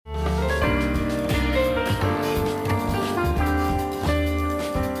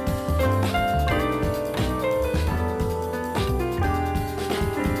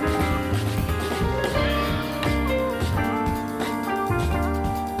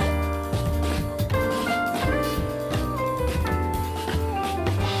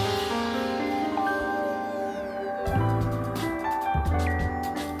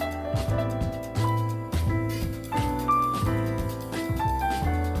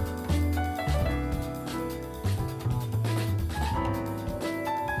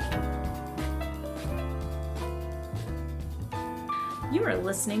You are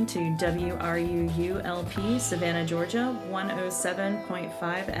listening to WRUU-LP, Savannah, Georgia, 107.5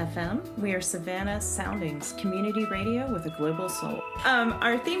 FM. We are Savannah Soundings, community radio with a global soul.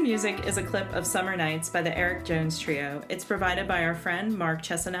 Our theme music is a clip of Summer Nights by the Eric Jones Trio. It's provided by our friend Mark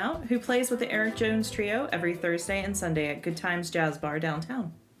Chesanout, who plays with the Eric Jones Trio every Thursday and Sunday at Good Times Jazz Bar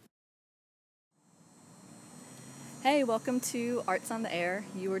downtown. Hey, welcome to Arts on the Air.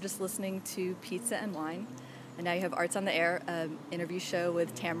 You were just listening to Pizza and Wine, and now you have Arts on the Air, an interview show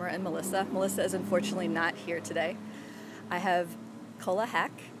with Tamara and Melissa. Melissa is unfortunately not here today. I have Kola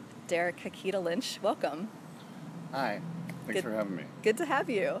Hack, Derek Hakita Lynch. Welcome. Hi. Thanks for having me. Good to have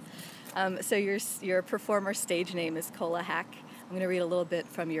you. So your performer stage name is Kola Hack. I'm going to read a little bit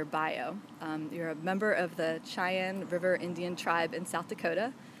from your bio. You're a member of the Cheyenne River Indian tribe in South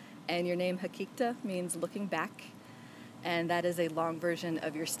Dakota, and your name Hakikta means looking back. And that is a long version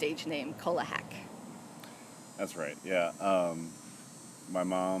of your stage name, Kola Hack. That's right, yeah. My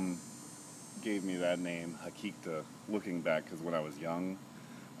mom gave me that name, Hakikta, looking back, because when I was young,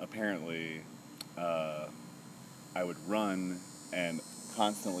 apparently I would run and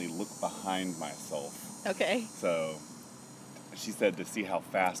constantly look behind myself. Okay. So she said to see how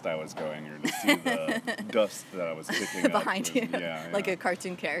fast I was going, or to see the dust that I was kicking up. Behind you. Yeah. Like a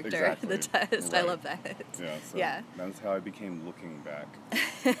cartoon character, exactly. The dust. Right. I love that. Yeah, so yeah. That's how I became looking back.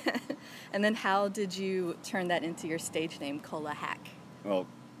 And then how did you turn that into your stage name, Kola Hack? Well,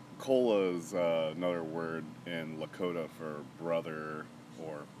 Kola is another word in Lakota for brother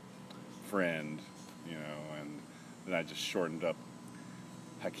or friend, and then I just shortened up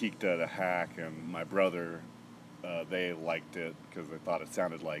Hakikta to Hack, and my brother, they liked it because they thought it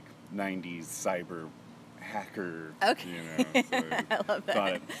sounded like 90s cyber hacker, Okay. So I love that.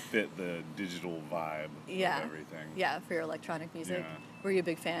 thought it fit the digital vibe of everything. Yeah, for your electronic music. Yeah. Were you a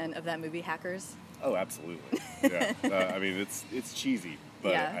big fan of that movie, Hackers? Oh, absolutely. Yeah. I mean, it's cheesy,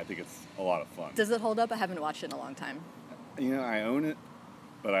 but Yeah. I think it's a lot of fun. Does it hold up? I haven't watched it in a long time. I own it,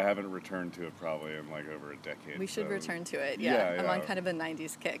 but I haven't returned to it probably in like over a decade. We should so. return to it. Yeah, I'm yeah. on kind of a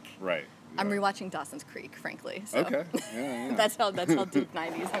 90s kick. Right. I'm yeah. rewatching Dawson's Creek, frankly. So. Okay. Yeah. that's how deep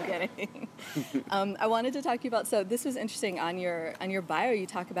 90s I'm getting. I wanted to talk to you about, so this was interesting, on your bio you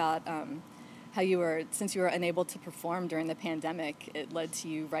talk about how since you were unable to perform during the pandemic, it led to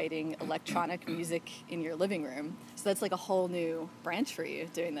you writing electronic music in your living room. So that's like a whole new branch for you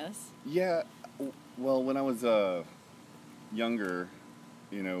doing this. Yeah. Well, when I was younger,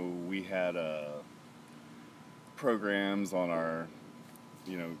 we had programs on our,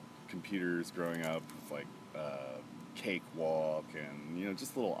 computers growing up, like Cakewalk and,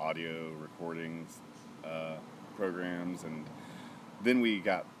 just little audio recordings programs. And then we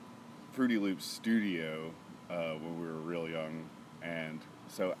got Fruity Loops Studio when we were real young. And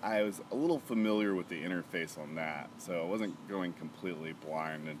so I was a little familiar with the interface on that. So I wasn't going completely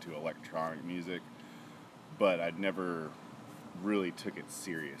blind into electronic music, but I'd never really took it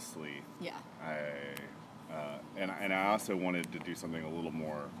seriously. Yeah. And I also wanted to do something a little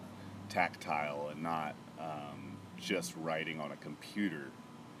more tactile and not just writing on a computer.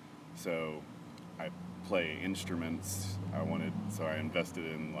 So I play instruments. So I invested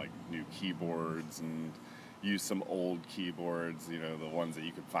in like new keyboards and used some old keyboards, the ones that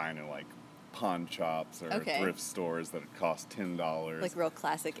you could find in like pawn shops or thrift stores that would cost $10. Like real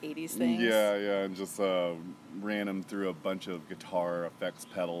classic 80s things? Yeah, and just ran them through a bunch of guitar effects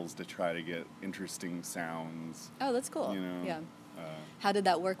pedals to try to get interesting sounds. Oh, that's cool. Yeah. How did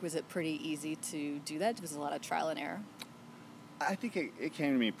that work? Was it pretty easy to do that? Was it a lot of trial and error? I think it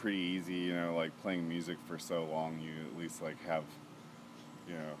came to me pretty easy, like playing music for so long, you at least like have,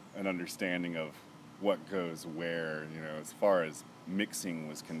 an understanding of what goes where, as far as mixing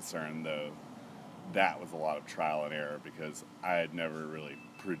was concerned, though, that was a lot of trial and error because I had never really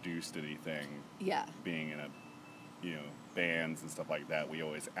produced anything. Yeah. Being in bands and stuff like that, we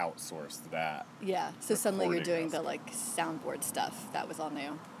always outsourced that. Yeah. So suddenly you're doing the soundboard stuff. That was all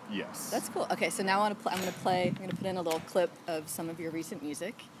new. Yes. That's cool. Okay, so now I'm going to put in a little clip of some of your recent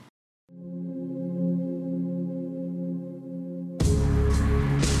music.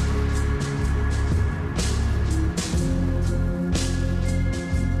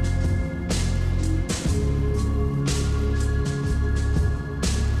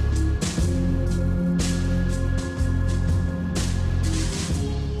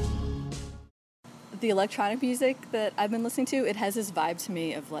 The electronic music that I've been listening to, it has this vibe to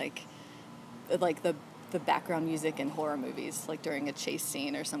me of like the background music in horror movies, like during a chase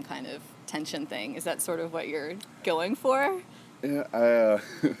scene or some kind of tension thing. Is that sort of what you're going for? Yeah,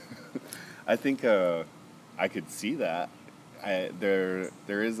 I think I could see that. There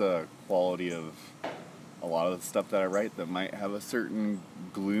is a quality of a lot of the stuff that I write that might have a certain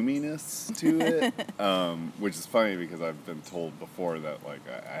gloominess to it, which is funny because I've been told before that like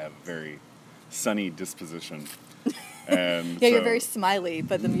I have a very sunny disposition, and Yeah, you're very smiley,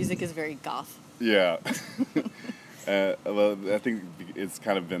 but the music is very goth. yeah. Well, I think it's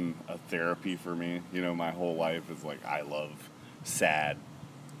kind of been a therapy for me. You know, my whole life is like I love sad,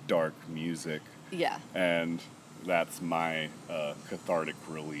 dark music. Yeah. And that's my cathartic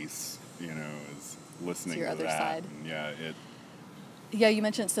release, you know, is listening your to other that. side. And yeah, Yeah, you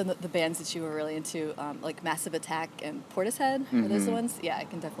mentioned some of the bands that you were really into, like Massive Attack and Portishead. Are those the ones? Yeah, I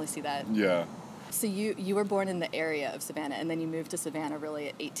can definitely see that. yeah. So you were born in the area of Savannah, and then you moved to Savannah really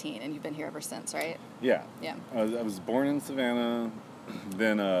at 18, and you've been here ever since, right? Yeah. Yeah. I was born in Savannah.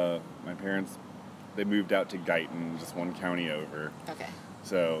 Then my parents, they moved out to Guyton, just one county over. Okay.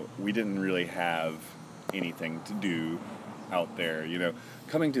 So we didn't really have anything to do out there. You know,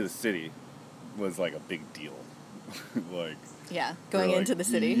 coming to the city was like a big deal. Like, Yeah, going or, like, into the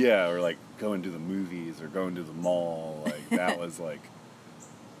city. Yeah, or like going to the movies or going to the mall. Like that was like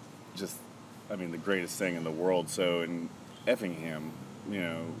just, I mean, the greatest thing in the world. So in Effingham, you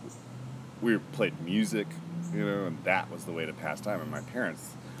know, we played music, you know, and that was the way to pass time. And my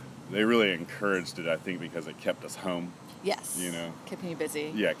parents, they really encouraged it, I think, because it kept us home. Yes. You know. Keeping you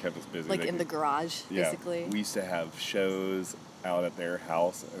busy. Yeah, it kept us busy. Like They in the could- garage, basically. We used to have shows out at their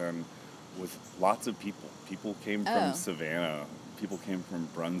house and with lots of people. People came Oh. from Savannah. People came from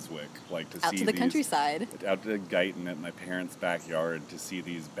Brunswick, like to Out see to the these, countryside. out to Guyton at my parents' backyard to see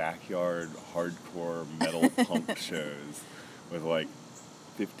these backyard hardcore metal punk shows with like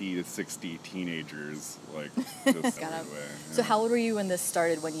 50 to 60 teenagers, like just Got it. everywhere. So how old were you when this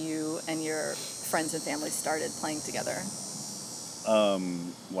started, when you and your friends and family started playing together?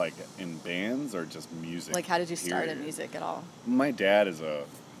 Like in bands or just music? Like, how did you start in period? music at all? My dad is a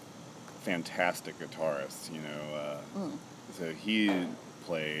fantastic guitarist, you know. So he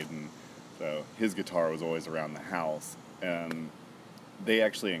played, and so his guitar was always around the house. And they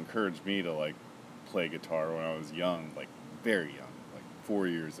actually encouraged me to like play guitar when I was young, like very young, like 4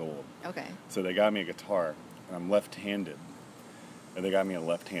 years old. Okay. So they got me a guitar, and I'm left-handed, and they got me a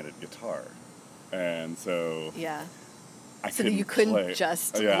left-handed guitar, and so Yeah. I So that you couldn't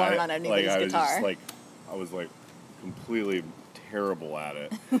just learn on anybody's I was guitar. just like, I was like completely terrible at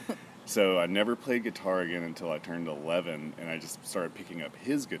it. So I never played guitar again until I turned 11, and I just started picking up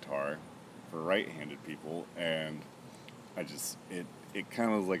his guitar for right-handed people, and I just, it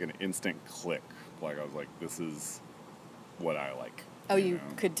kind of was like an instant click. Like I was like, this is what I like. Oh, you know?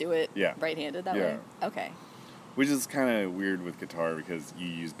 could do it Yeah. right-handed that Yeah. way? Okay. Which is kind of weird with guitar because you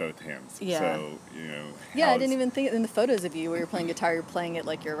use both hands. Yeah. So, you know. Yeah, how I didn't is- even think in the photos of you where you're playing guitar, you're playing it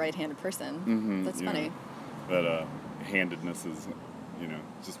like you're a right-handed person. That's you funny. know. But handedness is, you know,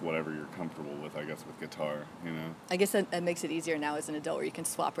 just whatever you're comfortable with, I guess, with guitar, you know. I guess that makes it easier now as an adult where you can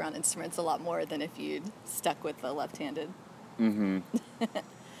swap around instruments a lot more than if you'd stuck with the left-handed.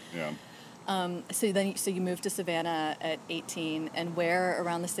 Yeah. So you moved to Savannah at 18, and where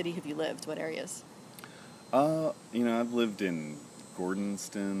around the city have you lived? What areas? You know, I've lived in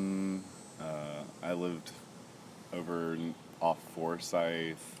Gordonston. I lived over off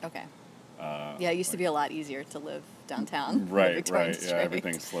Forsyth. Okay. Yeah, it used to be a lot easier to live downtown. Right, Victorian right. Yeah, District.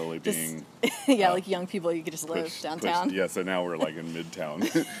 everything's slowly Just- being yeah, like young people, you could just live pushed- downtown. Yeah, so now we're like in Midtown.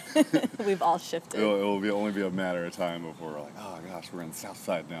 We've all shifted. It'll only be a matter of time before we're like, oh gosh, we're in South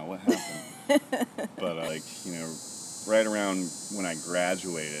Side now. What happened? But like, you know, right around when I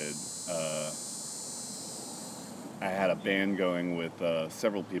graduated, I had a band going with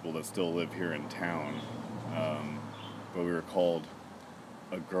several people that still live here in town. But we were called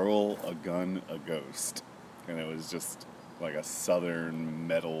A Girl, a Gun, a Ghost. And it was just like a southern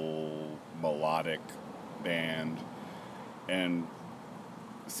metal melodic band. And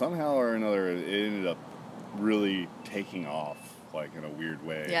somehow or another, it ended up really taking off, like in a weird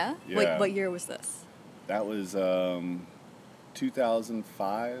way. Yeah? Yeah. What year was this? That was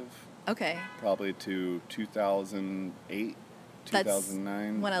 2005, Okay. probably to 2008, That's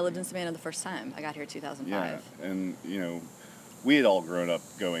 2009. when I lived in Savannah the first time. I got here in 2005. Yeah, and you know, we had all grown up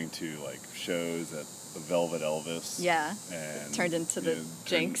going to like shows at the Velvet Elvis. Yeah. And Turned into you the know,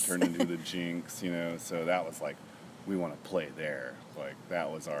 Jinx. Turned into the Jinx, you know. So that was like, we want to play there. Like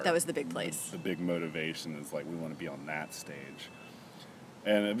that was our. That was the big place. The big motivation is like we want to be on that stage.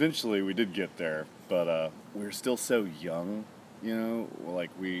 And eventually we did get there, but we were still so young, you know. Like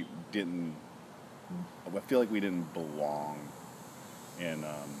we didn't. I feel like we didn't belong in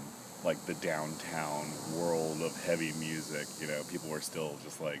like the downtown world of heavy music. You know, people were still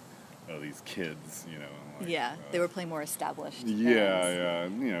just like these kids, like, Yeah, they were playing more established yeah,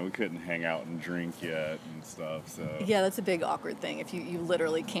 bands. yeah. We couldn't hang out and drink yet and stuff. So Yeah, that's a big awkward thing if you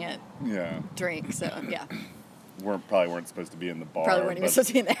literally can't yeah, drink. So yeah, probably weren't supposed to be in the bar. probably weren't even supposed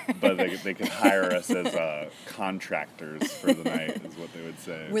to be in there. But they could hire us as contractors for the night, is what they would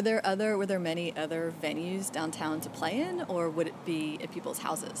say. Were there many other venues downtown to play in, or would it be at people's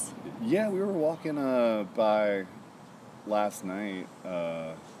houses? Yeah, we were walking by last night,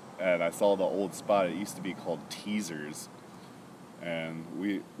 and I saw the old spot. It used to be called Teasers, and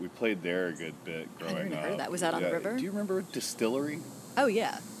we played there a good bit growing up. I never heard of that. Was that on the river? Do you remember Distillery? Oh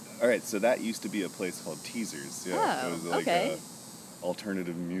yeah. All right, so that used to be a place called Teasers. Yeah, Oh, it was like okay. a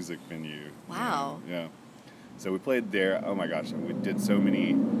alternative music venue. Wow. Yeah. So we played there. Oh my gosh, we did so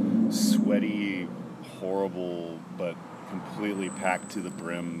many sweaty, horrible, but completely packed to the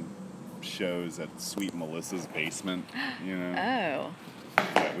brim shows at Sweet Melissa's basement. Oh. Yeah,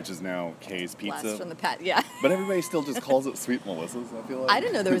 which is now Kay's Pizza. Blast from the past. Yeah. But everybody still just calls it Sweet Melissa's, I feel like. I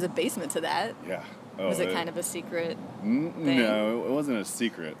didn't know there was a basement to that. Yeah. Oh, Was it kind of a secret? thing? No, it wasn't a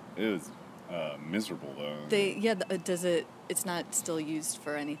secret. It was miserable, though. It's not still used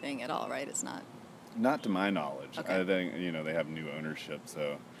for anything at all, right? It's not. Not to my knowledge. Okay. I think, they have new ownership,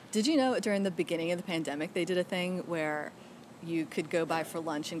 so. Did you know during the beginning of the pandemic they did a thing where you could go by for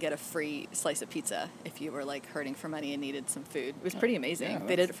lunch and get a free slice of pizza if you were like hurting for money and needed some food? It was pretty amazing. Yeah,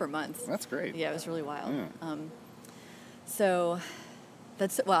 They did it for months. That's great. Yeah, it was really wild. Yeah. So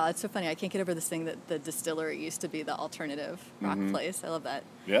it's so funny. I can't get over this thing that the Distillery used to be the alternative rock place. I love that.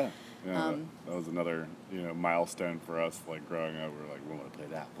 Yeah. That was another, milestone for us, like, growing up. We were like, we want to play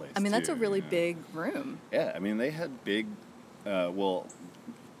that place, I mean, that's a too, really big room. Yeah, I mean, they had big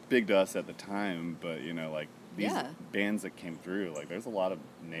to us at the time, but, like, these Yeah. bands that came through, like, there's a lot of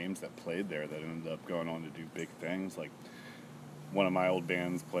names that played there that ended up going on to do big things. Like, one of my old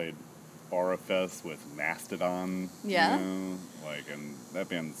bands played Aurafest with Mastodon. Yeah. And that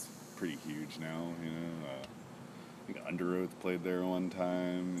band's pretty huge now, I think Under Oath played there one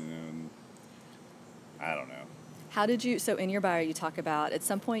time, and I don't know. How did you, so in your bio you talk about at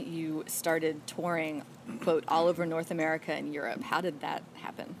some point you started touring, quote, all over North America and Europe. How did that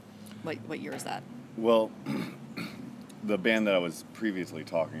happen? What year is that? Well, the band that I was previously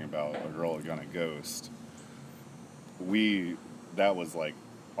talking about, A Girl Gonna Ghost, that was like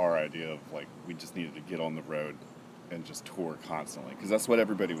our idea of like, we just needed to get on the road and just tour constantly, because that's what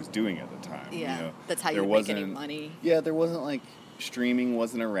everybody was doing at the time. Yeah, that's how you make any money. Yeah, there wasn't like, streaming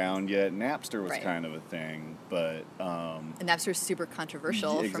wasn't around yet. Napster was Right. kind of a thing, but And Napster was super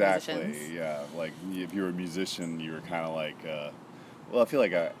controversial for exactly, musicians. yeah. Like, if you were a musician, you were kind of like, well, I feel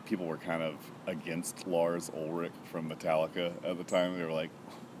like people were kind of against Lars Ulrich from Metallica at the time. They were like,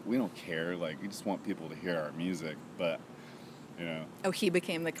 we don't care, like, we just want people to hear our music, but, Oh, he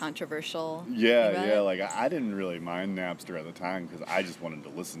became the controversial. Yeah, like, I didn't really mind Napster at the time, because I just wanted to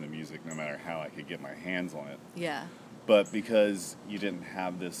listen to music no matter how I could get my hands on it. Yeah. But because you didn't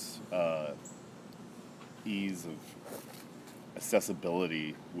have this ease of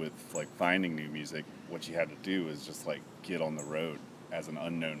accessibility with, like, finding new music, what you had to do is just, like, get on the road as an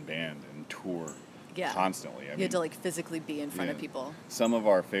unknown band and tour constantly. You had to, like, physically be in front of people. Some of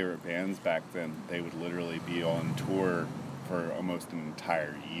our favorite bands back then, they would literally be on tour for almost an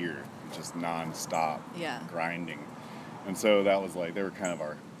entire year, just non-stop grinding. And so that was, like, they were kind of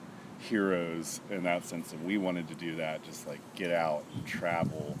our heroes in that sense, and we wanted to do that, just like get out and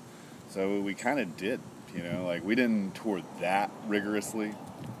travel. So we kind of did, like, we didn't tour that rigorously,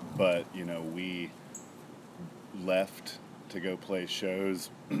 but we left to go play shows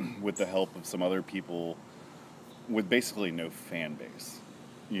with the help of some other people with basically no fan base,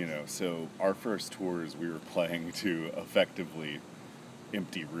 so our first tours we were playing to effectively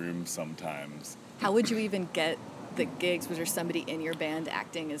empty rooms sometimes. How would you even get the gigs? Was there somebody in your band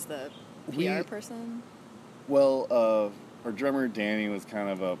acting as the PR person? Well, our drummer Danny was kind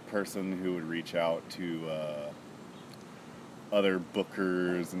of a person who would reach out to other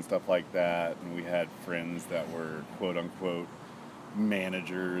bookers and stuff like that, and we had friends that were quote unquote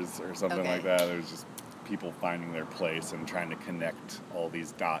managers or something like that. There's just people finding their place and trying to connect all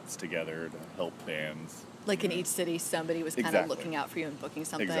these dots together to help bands. Like in each city, somebody was kind of looking out for you and booking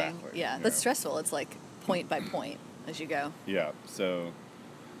something. Exactly. Yeah, that's stressful. It's like point by point as you go. Yeah, so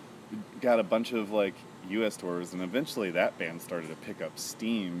we got a bunch of like U.S. tours, and eventually that band started to pick up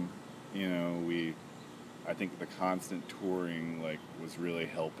steam. I think the constant touring like was really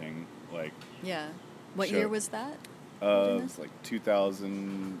helping. Like, yeah, what year was that? It was like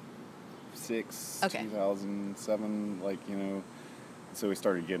 2006, 2007. Like, so we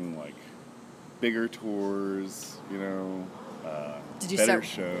started getting like bigger tours. Did you better start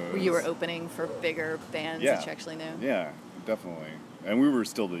shows. where you were opening for bigger bands Yeah. that you actually knew? Yeah, definitely. And we were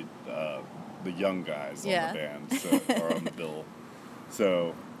still the young guys Yeah. on the band, so, or on the bill.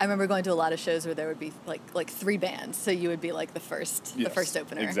 So I remember going to a lot of shows where there would be like 3 bands, so you would be like the first yes,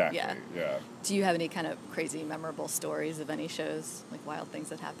 opener. Exactly. Yeah. Yeah. Do you have any kind of crazy, memorable stories of any shows, like wild things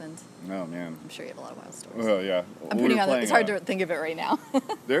that happened? Oh man. I'm sure you have a lot of wild stories. Well, yeah. I'm We putting were on. playing, It's hard to think of it right now.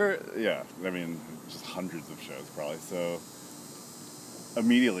 Yeah. I mean, just hundreds of shows probably. So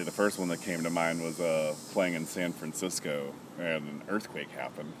immediately, the first one that came to mind was playing in San Francisco, and an earthquake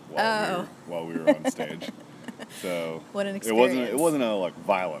happened while we were on stage. So What an It experience. wasn't a like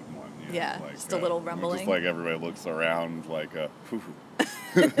violent one. You know, Yeah, like, just a little rumbling. Just like everybody looks around, like whew.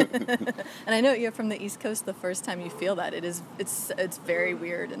 And I know you're from the East Coast. The first time you feel that, it's very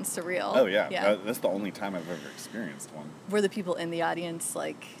weird and surreal. Oh yeah, Yeah. That's the only time I've ever experienced one. Were the people in the audience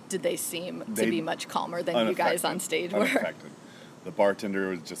like? Did they seem to They- be much calmer than you guys on stage were? Unaffected. The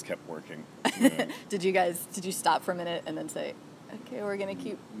bartender just kept working. You know. Did you stop for a minute and then say, "Okay, we're gonna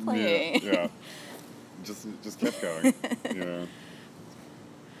keep playing"? Yeah. Just kept going. You know.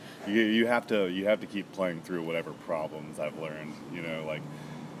 You have to keep playing through whatever problems I've learned. You know, like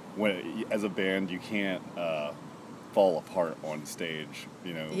as a band you can't fall apart on stage.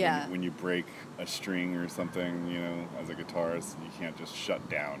 You know, Yeah. when you break a string or something, you know, as a guitarist, you can't just shut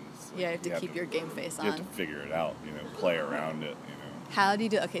down. It's Yeah, like you have to keep your game face You have on. to figure it out. You know, play around it. You know. How do you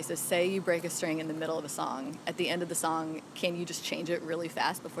do? Okay, so say you break a string in the middle of a song. At the end of the song, can you just change it really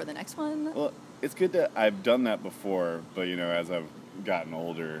fast before the next one? Well, it's good that I've done that before, but you know, as I've gotten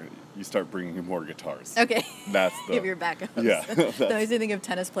older, you start bringing in more guitars. Okay. That's the You have your backups. Yeah, The that's- amazing thing of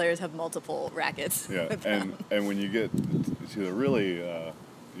tennis players have multiple rackets. Yeah, with them. and when you get to the really,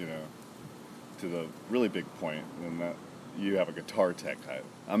 you know, to the really big point, then that you have a guitar tech type.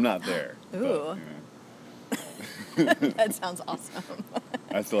 I'm not there. Ooh. But, you know, That sounds awesome.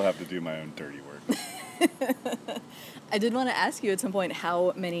 I still have to do my own dirty work. I did want to ask you at some point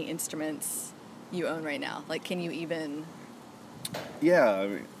how many instruments you own right now. Like, can you even Yeah, I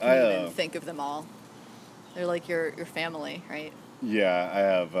mean, even think of them all? They're like your family, right? yeah, I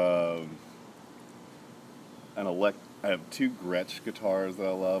have I have 2 Gretsch guitars that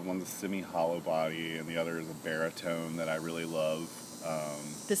I love. One's a semi-hollow body, and the other is a baritone that I really love.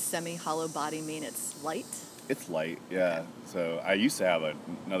 Does semi-hollow body mean it's light? It's light, yeah. So I used to have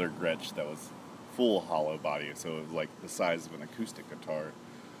another Gretsch that was full hollow body, so it was like the size of an acoustic guitar.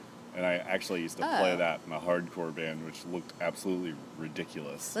 And I actually used to play Oh. that in a hardcore band, which looked absolutely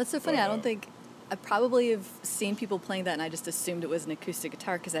ridiculous. That's so funny. But, I don't think I probably have seen people playing that, and I just assumed it was an acoustic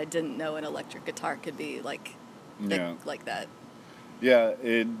guitar because I didn't know an electric guitar could be like thick Yeah. like that. Yeah,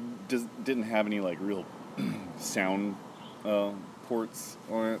 it didn't have any like real sound ports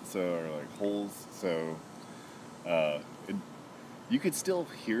on it, so or like holes. So you could still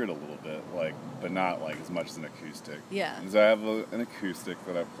hear it a little bit, like, but not like as much as an acoustic. Yeah. So I have an acoustic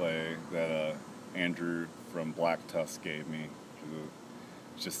that I play that Andrew from Black Tusk gave me.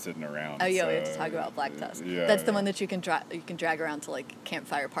 It's just sitting around. Oh, yeah, we so, have to talk about Black Tusk. Yeah, That's the yeah. one that you can drag around to like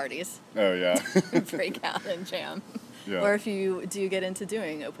campfire parties, Oh yeah. break out and jam. Yeah. Or if you get into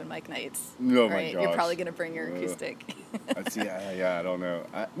doing open mic nights, Oh, my right? You're gosh. probably gonna bring your acoustic. I see. Yeah, I don't know.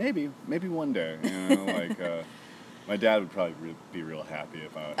 Maybe one day. You know, like my dad would probably be real happy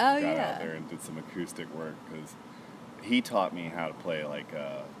if I got yeah. out there and did some acoustic work because he taught me how to play. Like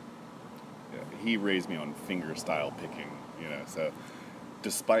he raised me on finger style picking. You know, so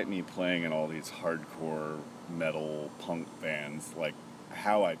despite me playing in all these hardcore metal punk bands, like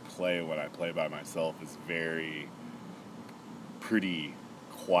how I play when I play by myself is very pretty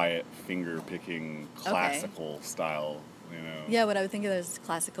quiet finger picking classical style. You know. Yeah, what I would think of as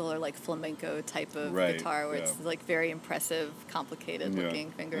classical or like flamenco type of Right, guitar, where yeah. it's like very impressive, complicated Yeah.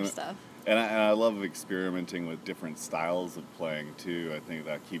 looking finger And- stuff. And I love experimenting with different styles of playing too. I think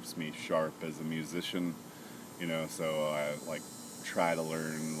that keeps me sharp as a musician, you know. So I like try to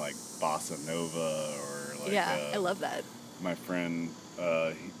learn like bossa nova or like. Yeah, I love that. My friend,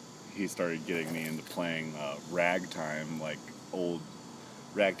 he started getting me into playing ragtime, like old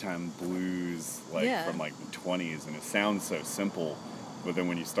ragtime blues, like Yeah. from like the 20s, and it sounds so simple, but then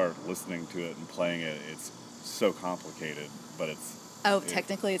when you start listening to it and playing it, it's so complicated. But it's Oh,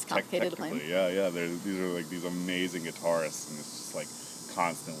 technically it's complicated to play. technically, yeah. These are like these amazing guitarists, and it's just like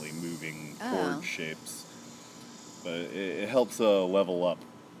constantly moving chord Oh. shapes. But it helps level up.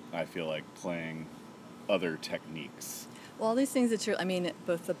 I feel like playing other techniques. Well, all these things that I mean,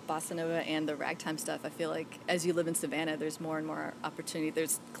 both the bossa nova and the ragtime stuff, I feel like as you live in Savannah, there's more and more opportunity.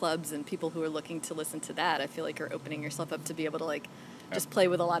 There's clubs and people who are looking to listen to that. I feel like you're opening yourself up to be able to like just play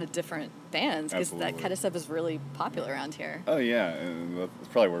with a lot of different bands, because that Absolutely. kind of stuff is really popular around here. Oh yeah, and that's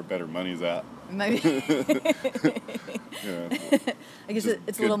probably where better money's at. Maybe. Yeah. I guess Just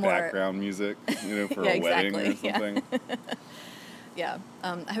it's a good little more. background music, for Yeah, a wedding or exactly, yeah. something. Yeah.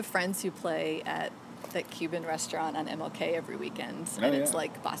 I have friends who play at that Cuban restaurant on MLK every weekend, Oh, and it's yeah.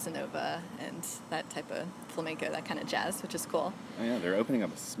 like bossa nova and that type of flamenco, that kind of jazz, which is cool. Oh yeah, they're opening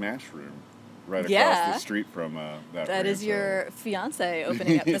up a Smash Room right across Yeah. the street from that. That is ranch, your fiance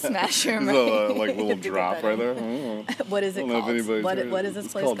opening up the Smash Room, There's right? a like You little have to get drop that right in. there. Oh. What is I it don't know if called? anybody's What, heard what it. is this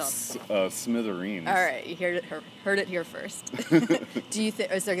It's place called? called? Smithereens. All right, you heard it here first. Do you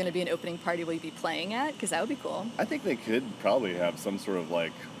think, is there going to be an opening party will you be playing at? Because that would be cool. I think they could probably have some sort of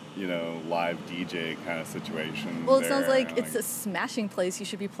like, live DJ kind of situation. Well, it sounds there, like it's a smashing place. You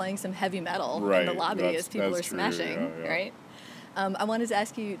should be playing some heavy metal in the Right, lobby that's- as people are that's true, smashing, yeah. right? I wanted to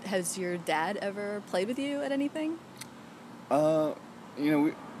ask you, has your dad ever played with you at anything?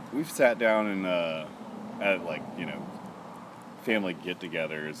 We've sat down and at like family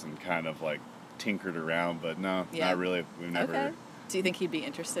get-togethers and kind of like tinkered around, but no, Yeah. not really. We've never. Okay. Do you think he'd be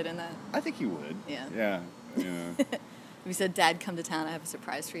interested in that? I think he would. Yeah. Yeah. If you said, Dad, come to town, I have a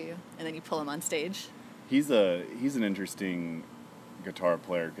surprise for you, and then you pull him on stage. He's an interesting guitar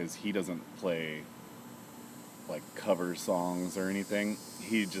player because he doesn't play like cover songs or anything.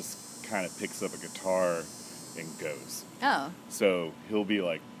 He just kind of picks up a guitar and goes. Oh, So he'll be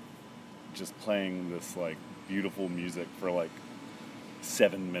like just playing this like beautiful music for like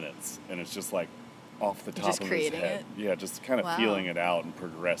 7 minutes, and it's just like off the top Just of his creating head. it? Yeah, just kind of Wow. feeling it out and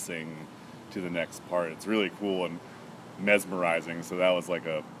progressing to the next part. It's really cool and mesmerizing. So that was like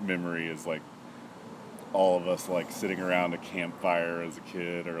a memory, is like all of us like sitting around a campfire as a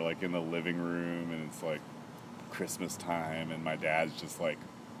kid, or like in the living room, and it's like Christmas time, and my dad's just like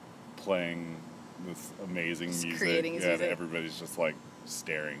playing this amazing Just music. creating his yeah, music. And everybody's just like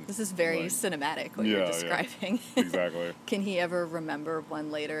staring. this is very Like, cinematic, what yeah, you're yeah. describing. Exactly. Can he ever remember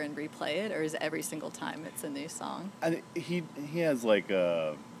one later and replay it, or is every single time it's a new song? He has like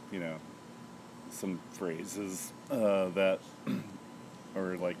some phrases that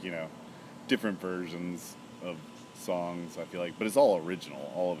or like different versions of songs, I feel like, but it's all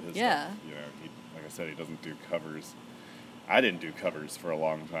original, all of his Yeah. stuff. He, like I said, he doesn't do covers. I didn't do covers for a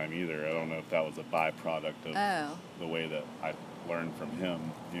long time either. I don't know if that was a byproduct of Oh. the way that I learned from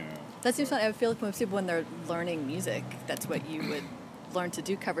him. That seems fun. I feel like most people, when they're learning music, that's what you would learn to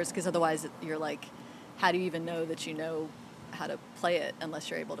do, covers, because otherwise you're like, how do you even know that you know how to play it unless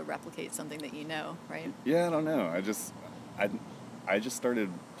you're able to replicate something that you know, right? Yeah, I don't know. I just started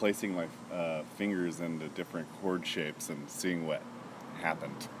placing my fingers into different chord shapes and seeing what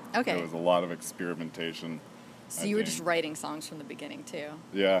happened. Okay. There was a lot of experimentation. So I you were think. just writing songs from the beginning too.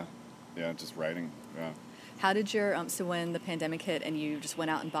 Yeah, just writing. Yeah. How did your so when the pandemic hit and you just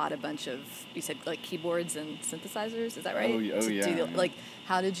went out and bought a bunch of, you said like keyboards and synthesizers, is that right? Oh, yeah, To do yeah. like,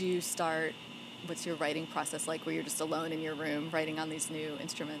 how did you start? What's your writing process like, where you're just alone in your room writing on these new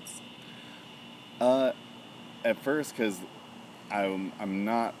instruments? At first, because I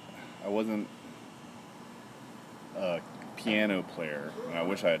wasn't a piano player, and I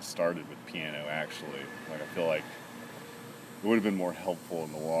wish I had started with piano actually. Like, I feel like it would have been more helpful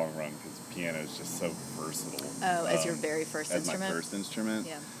in the long run, because piano is just so versatile. Oh, as your very first as instrument? my first instrument.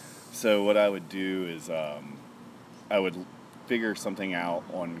 Yeah. So what I would do is I would figure something out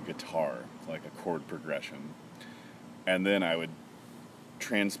on guitar, like a chord progression, and then I would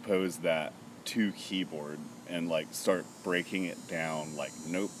transpose that to keyboard and like start breaking it down like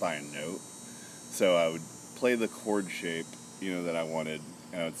note by note. So I would play the chord shape, that I wanted,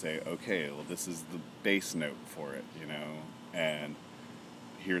 and I would say, okay, well, this is the bass note for it, and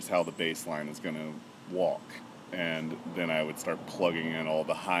here's how the bass line is going to walk. And then I would start plugging in all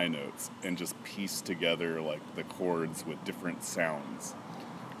the high notes and just piece together like the chords with different sounds.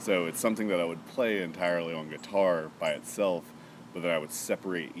 So it's something that I would play entirely on guitar by itself, but then I would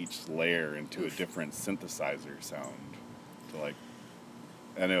separate each layer into a different synthesizer sound. So like,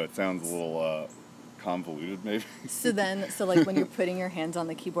 I know it sounds a little convoluted maybe. So like when you're putting your hands on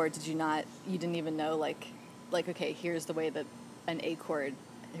the keyboard, you didn't even know like okay, here's the way that an A chord,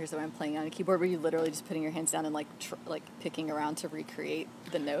 here's the way I'm playing on a keyboard. Were you literally just putting your hands down and like picking around to recreate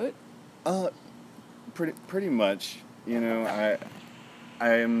the note? Pretty much. I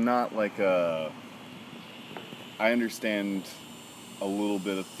am not like I understand a little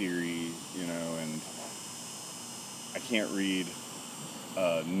bit of theory, and I can't read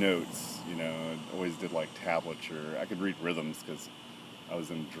notes. I always did like tablature. I could read rhythms because I was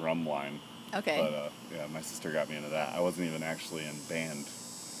in drumline. Okay. But yeah, my sister got me into that. I wasn't even actually in band.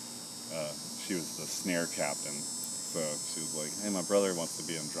 She was the snare captain. So she was like, hey, my brother wants to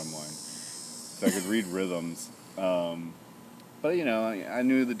be on drumline. So I could read rhythms. But, you know, I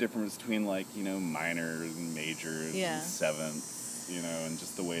knew the difference between, like, you know, minors and majors and sevenths, you know, and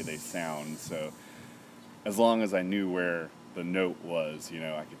just the way they sound. So as long as I knew where the note was, you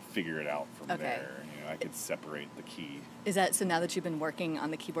know, I could figure it out from there. You know, I could separate the key. Is that, so now that you've been working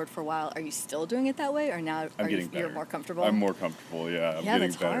on the keyboard for a while, are you still doing it that way, or now you're more comfortable? I'm more comfortable, yeah. I'm getting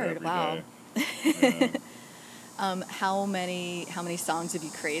that's better hard. every Wow. day. Yeah. How many songs have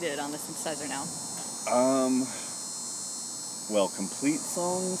you created on the synthesizer now? Well, complete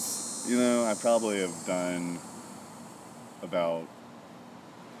songs, you know, I probably have done about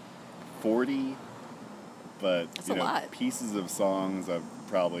 40, but that's you a know, lot. Pieces of songs I've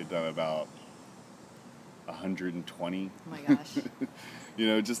probably done about 120. Oh my gosh. You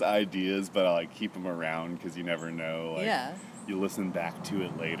know, just ideas, but I like keep them around because you never know. Like, yeah. You listen back to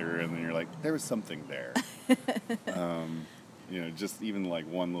it later, and then you're like, there was something there. You know, just even like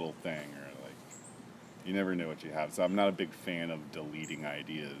one little thing, or like, you never know what you have. So I'm not a big fan of deleting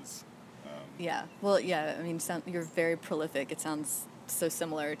ideas. Yeah. Well, yeah. I mean, you're very prolific. It sounds so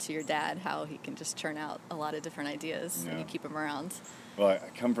similar to your dad, how he can just churn out a lot of different ideas and you keep them around. Well, I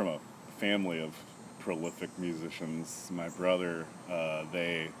come from a family of prolific musicians. My brother,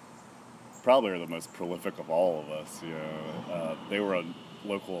 they probably are the most prolific of all of us. You know, they were a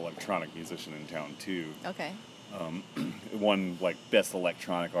local electronic musician in town too. Okay. Won like best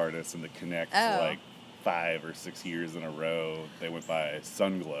electronic artist in the Connect like 5 or 6 years in a row. They went by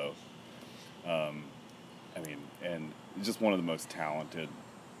Sunglow. I mean, and just one of the most talented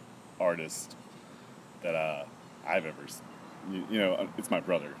artists that I've ever seen. You know, it's my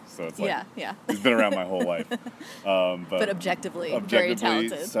brother, so it's like he's been around my whole life. But objectively, very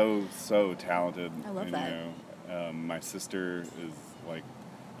talented. So talented. I love that. You know, my sister is like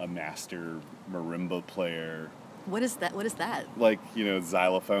a master marimba player. What is that? Like, you know,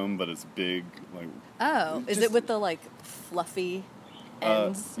 xylophone, but it's big. Like, is it with the like fluffy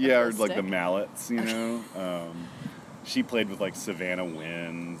ends? Yeah, or like the mallets. You know, she played with like Savannah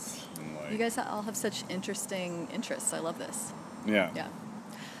Winds. And, like, you guys all have such interesting interests. I love this. Yeah. Yeah.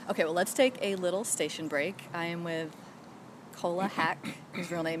 Okay, well, let's take a little station break. I am with Kola Hack, whose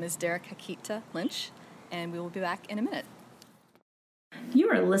real name is Derek Hakita Lynch, and we will be back in a minute.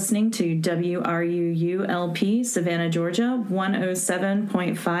 You are listening to WRUU-LP, Savannah, Georgia,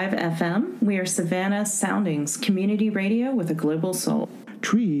 107.5 FM. We are Savannah Soundings, community radio with a global soul.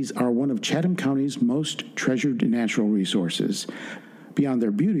 Trees are one of Chatham County's most treasured natural resources. Beyond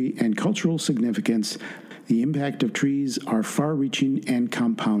their beauty and cultural significance, the impact of trees are far-reaching and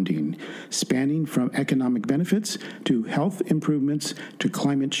compounding, spanning from economic benefits to health improvements to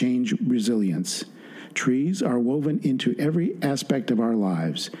climate change resilience. Trees are woven into every aspect of our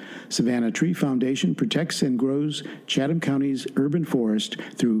lives. Savannah Tree Foundation protects and grows Chatham County's urban forest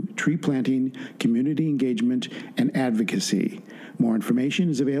through tree planting, community engagement, and advocacy. More information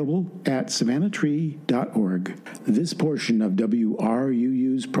is available at savannahtree.org. This portion of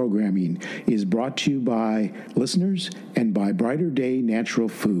WRUU's programming is brought to you by listeners and by Brighter Day Natural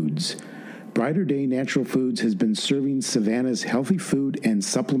Foods. Brighter Day Natural Foods has been serving Savannah's healthy food and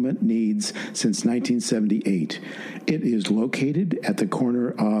supplement needs since 1978. It is located at the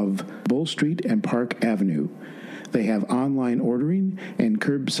corner of Bull Street and Park Avenue. They have online ordering and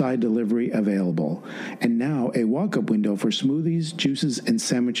curbside delivery available, and now a walk-up window for smoothies, juices, and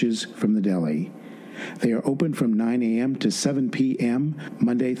sandwiches from the deli. They are open from 9 a.m. to 7 p.m.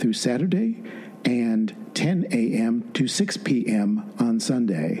 Monday through Saturday, and 10 a.m. to 6 p.m. on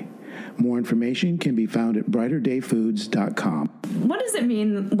Sunday. More information can be found at brighterdayfoods.com. What does it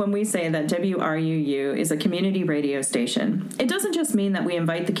mean when we say that WRUU is a community radio station? It doesn't just mean that we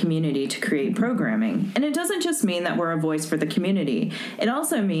invite the community to create programming, and it doesn't just mean that we're a voice for the community. It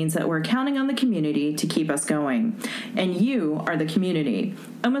also means that we're counting on the community to keep us going. And you are the community.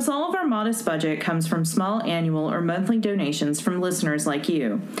 Almost all of our modest budget comes from small annual or monthly donations from listeners like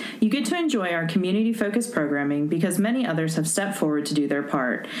you. You get to enjoy our community-focused programming because many others have stepped forward to do their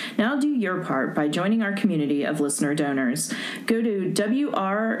part. Now do your part by joining our community of listener donors. Go to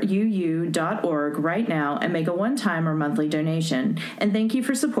WRUU.org right now and make a one-time or monthly donation. And thank you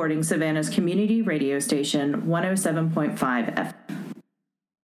for supporting Savannah's community radio station, 107.5 FM.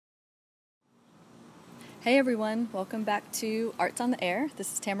 Hey everyone, welcome back to Arts on the Air.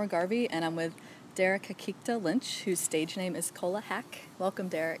 This is Tamara Garvey, and I'm with Derek Hakita Lynch, whose stage name is Kola Hack. Welcome,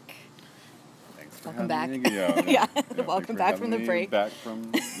 Derek. Welcome back. Yeah, welcome back from the break.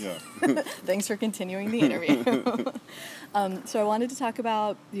 Thanks for continuing the interview. So I wanted to talk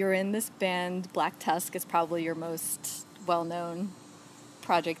about, you're in this band, Black Tusk. It's probably your most well-known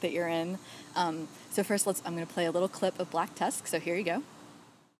project that you're in. So first, I'm going to play a little clip of Black Tusk. So here you go.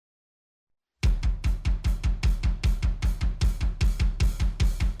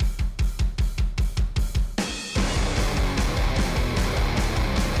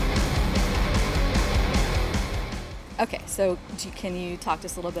 Okay, so can you talk to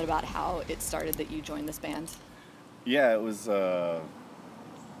us a little bit about how it started that you joined this band? Yeah, it was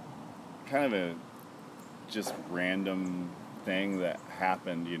kind of a just random thing that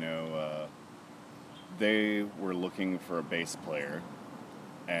happened, they were looking for a bass player,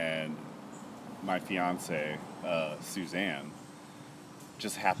 and my fiance, Suzanne,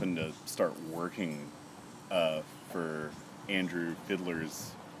 just happened to start working for Andrew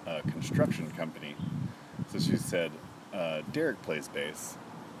Fiddler's construction company. So she said, Derek plays bass,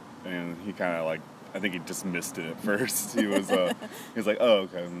 and he kind of I think he dismissed it at first. He was like, oh,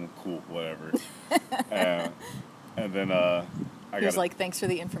 okay, cool, whatever. And then he was like, thanks for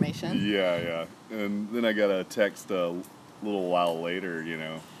the information. Yeah. And then I got a text a little while later,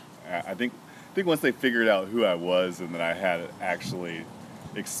 I think once they figured out who I was and that I had actually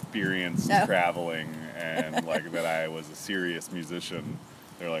experienced traveling and that I was a serious musician,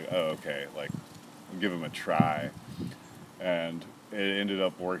 they're like, oh, okay, I'll give him a try. And it ended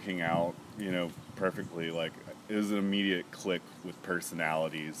up working out, perfectly. It was an immediate click with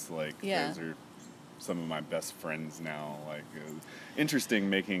personalities. Those are some of my best friends now. Interesting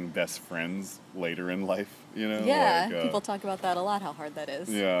making best friends later in life, Yeah, people talk about that a lot, how hard that is.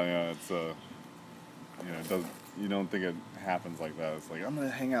 Yeah, it's you don't think it happens like that. It's I'm gonna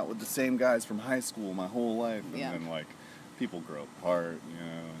hang out with the same guys from high school my whole life, and then people grow apart,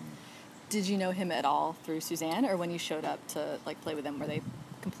 and Did you know him at all through Suzanne, or when you showed up to play with them, were they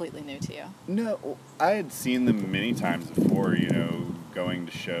completely new to you? No, I had seen them many times before, going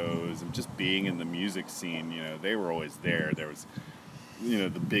to shows and just being in the music scene. They were always there. There was, the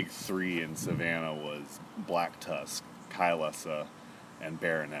big three in Savannah was Black Tusk, Kylesa, and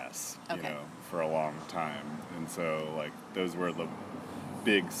Baroness, for a long time. And so, those were the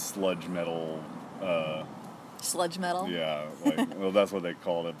big sludge metal. Sludge metal? Yeah, well, that's what they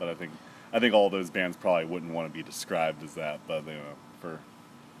called it, but I think all those bands probably wouldn't want to be described as that, but for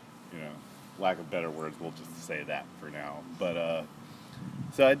lack of better words, we'll just say that for now. But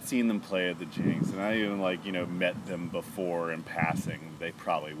so I'd seen them play at the Jinx, and I even met them before in passing. They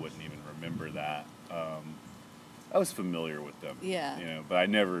probably wouldn't even remember that. I was familiar with them, but I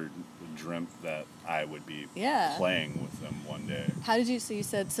never dreamt that I would be playing with them one day. How did you? So you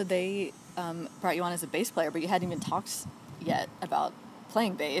said they brought you on as a bass player, but you hadn't even talked yet about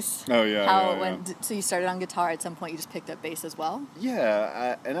playing bass. Oh yeah. So you started on guitar at some point. You just picked up bass as well.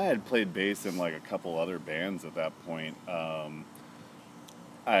 Yeah, and I had played bass in a couple other bands at that point.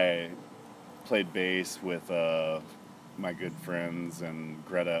 I played bass with my good friends and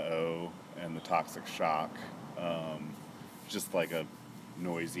Greta O and the Toxic Shock. Just a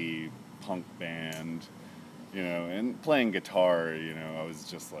noisy punk band, and playing guitar. I was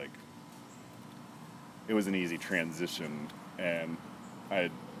just it was an easy transition, and I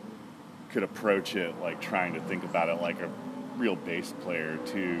could approach it trying to think about it like a real bass player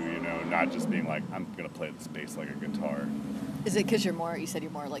too, not just being I'm gonna play this bass like a guitar. Is it because you said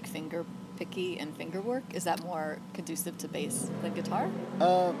you're more finger picky and finger work? Is that more conducive to bass than guitar?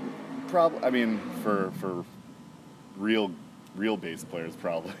 Probably. I mean, for real bass players,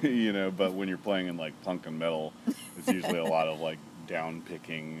 probably, but when you're playing in punk and metal, it's usually a lot of down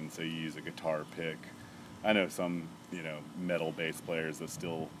picking, and so you use a guitar pick. I know some, metal bass players that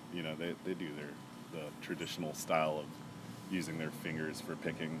still, they do the traditional style of using their fingers for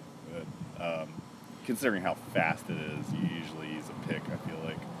picking. But, considering how fast it is, you usually use a pick, I feel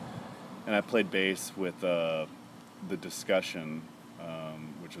like. And I played bass with The Discussion,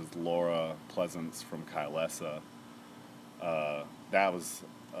 which was Laura Pleasance from Kylesa. That was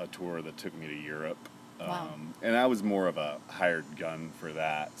a tour that took me to Europe. Wow. And I was more of a hired gun for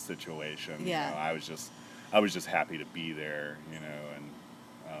that situation. Yeah. I was just happy to be there, and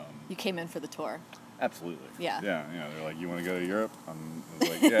you came in for the tour. Absolutely. Yeah. Yeah. They're like, you want to go to Europe? I was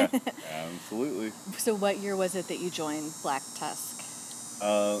like, yeah, absolutely. So what year was it that you joined Black Tusk?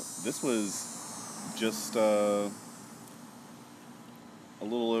 This was just a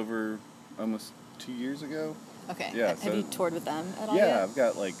little over almost 2 years ago. Okay. Yeah. Have you toured with them at all? Yeah, yet? I've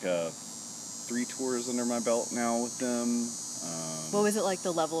got 3 tours under my belt now with them. What was it like,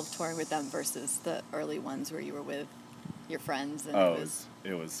 the level of touring with them versus the early ones where you were with your friends? And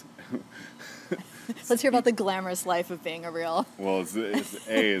it was. Let's hear about the glamorous life of being a real. Well,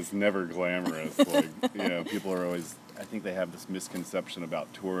 it's never glamorous. People are always. I think they have this misconception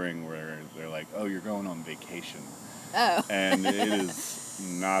about touring where they're like, "Oh, you're going on vacation," Oh. And it is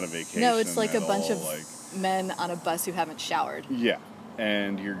not a vacation. No, it's like a at bunch all. of Like, men on a bus who haven't showered. yeah.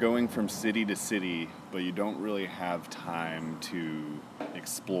 And you're going from city to city, but you don't really have time to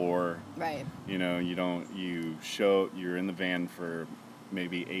explore. Right. You know, you're in the van for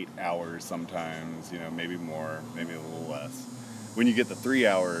maybe 8 hours sometimes, you know, maybe more, maybe a little less. When you get the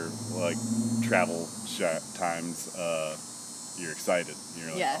 3-hour, like, travel times, you're excited. You're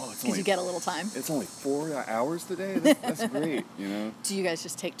like, Yeah, oh, it's because only, you get a little time. it's only 4 hours today? That's great, you know? Do you guys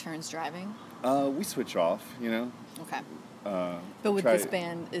just take turns driving? We switch off, you know? Okay. But with try- this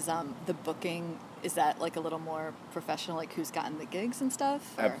band, is the booking, is that like a little more professional, like who's gotten the gigs and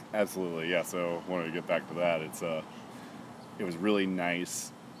stuff? Or? Absolutely, yeah. So wanted to get back to that. It was really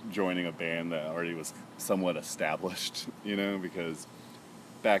nice joining a band that already was somewhat established, you know, because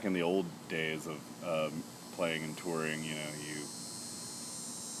back in the old days of playing and touring, you know,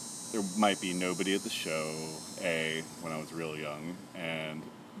 there might be nobody at the show, when I was real young, and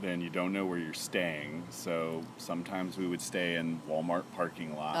then you don't know where you're staying. So sometimes we would stay in Walmart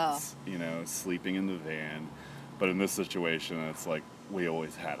parking lots, you know, sleeping in the van. But in this situation, it's like we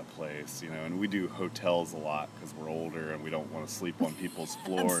always had a place, you know, and we do hotels a lot because we're older and we don't want to sleep on people's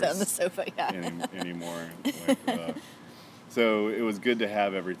floors Sit on the sofa, yeah. anymore. Like, so it was good to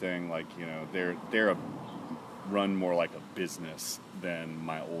have everything, like, you know, they're run more like a business than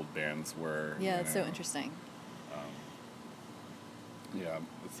my old bands were. Yeah, you it's know. so interesting. Yeah,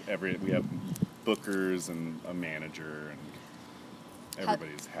 we have bookers and a manager, and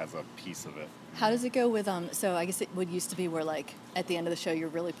everybody has a piece of it. How does it go with, so I guess it would used to be where, like, at the end of the show, you're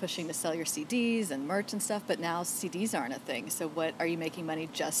really pushing to sell your CDs and merch and stuff, but now CDs aren't a thing. So what, are you making money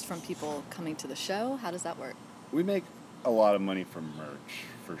just from people coming to the show? How does that work? We make a lot of money from merch,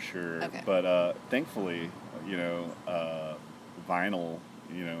 for sure. Okay. But thankfully, you know, vinyl,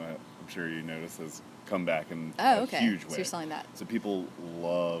 you know, I'm sure you noticed, has come back in a huge way. So you're selling that. So people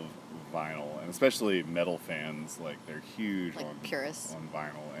love vinyl, and especially metal fans, like, they're huge Like on purists. on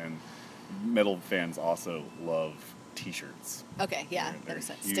vinyl. And metal fans also love T-shirts. Okay, yeah, They're that makes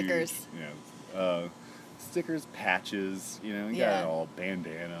sense. huge, Stickers. You know, stickers, patches, you know, you got Yeah. it all,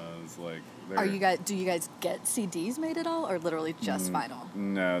 bandanas, like. Do you guys get CDs made at all, or literally just vinyl?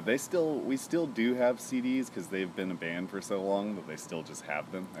 No, we still do have CDs because they've been a band for so long that they still just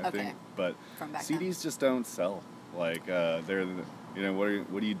have them, I Okay. think. But From back CDs then. just don't sell. Like, you know,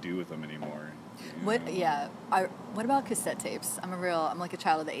 what do you do with them anymore? You What? know? Yeah. What about cassette tapes? I'm like a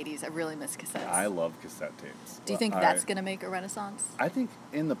child of the '80s. I really miss cassettes. I love cassette tapes. Do you think that's gonna make a renaissance? I think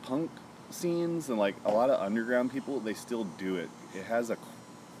in the punk scenes and, like, a lot of underground people, they still do it. It has a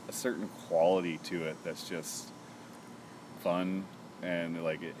certain quality to it that's just fun, and,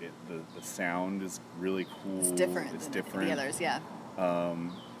 like, the sound is really cool. It's different. It's than different. The others, yeah. I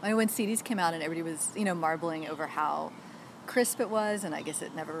mean, when CDs came out and everybody was, you know, marbling over how crisp it was, and I guess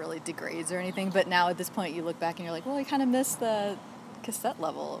it never really degrades or anything. But now at this point, you look back and you're like, well, I kind of miss the cassette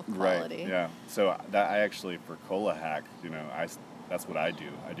level of quality. Right. Yeah. So I actually, for Cola Hack, you know, that's what I do.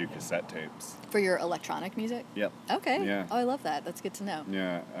 I do cassette tapes. For your electronic music? Yep. Okay. Yeah. Oh, I love that. That's good to know.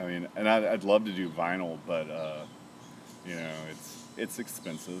 Yeah. I mean, and I'd love to do vinyl, but you know, it's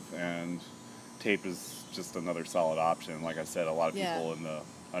expensive, and tape is just another solid option. Like I said, a lot of Yeah. people in the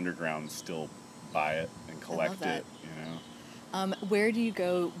underground still buy it and collect that. it. You know. Where do you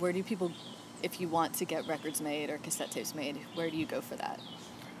go? Where do people, if you want to get records made or cassette tapes made, where do you go for that?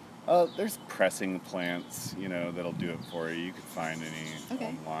 There's pressing plants, you know, that'll do it for you. You could find any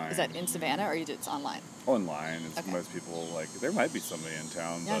online. Is that in Savannah, or it's online? Online? It's Okay. most people, like, there might be somebody in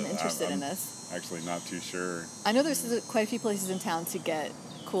town. Yeah, I'm but interested in I'm this. Actually, not too sure. I know there's quite a few places in town to get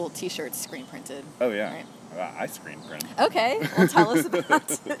cool T-shirts screen printed. Oh yeah, Right? I screen print. Okay, well, tell us about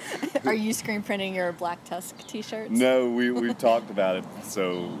it. Are you screen printing your Black Tusk T-shirts? No, we've talked about it.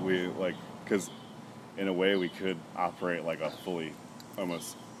 So we, like, because in a way we could operate like a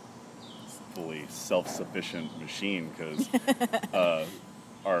almost fully self-sufficient machine, because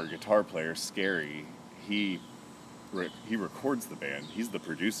our guitar player, Scary, he records the band. He's the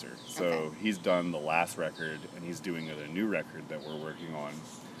producer. So Okay. he's done the last record, and he's doing a new record that we're working on.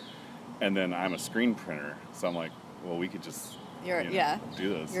 And then I'm a screen printer, so I'm like, well, we could just do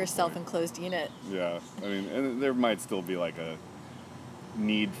this. You're a self-enclosed unit. Yeah, I mean, and there might still be, like, a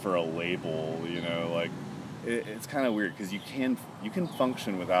need for a label, you know, like, it's kind of weird because you can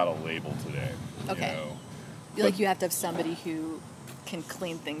function without a label today. Okay. You know? You have to have somebody who can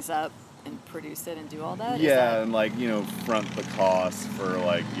clean things up and produce it and do all that? Is Yeah, that- and, like, you know, front the cost for,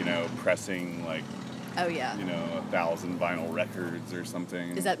 like, you know, pressing, like, Oh, yeah. you know, 1,000 vinyl records or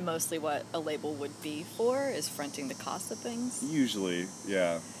something. Is that mostly what a label would be for, is fronting the cost of things? Usually,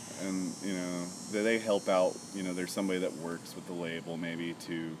 yeah. and they help out. There's somebody that works with the label maybe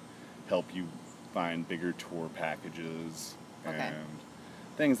to help you find bigger tour packages and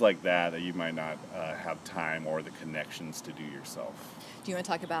things like that you might not have time or the connections to do yourself. Do you want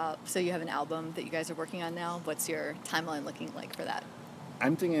to talk about, so you have an album that you guys are working on now? What's your timeline looking like for that?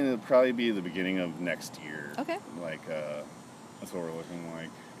 I'm thinking it'll probably be the beginning of next year. Okay. That's what we're looking like.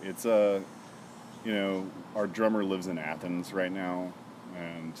 It's our drummer lives in Athens right now,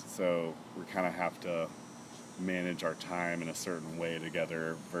 and so we kind of have to manage our time in a certain way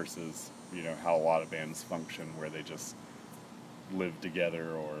together versus how a lot of bands function where they just live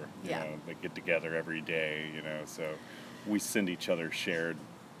together or they get together every day. So we send each other shared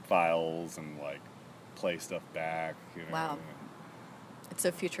files and play stuff back. Wow. It's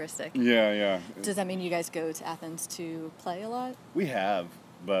so futuristic. Yeah. Does that mean you guys go to Athens to play a lot? We have,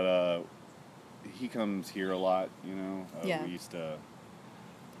 but he comes here a lot, Yeah.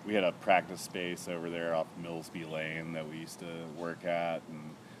 We had a practice space over there off Millsby Lane that we used to work at,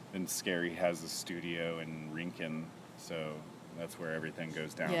 and then Scary has a studio in Rincon, so that's where everything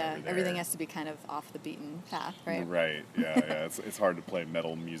goes down over there. Everything has to be kind of off the beaten path, right? Right, yeah. It's hard to play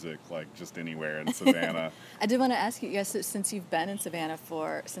metal music just anywhere in Savannah. I did want to ask you, since you've been in Savannah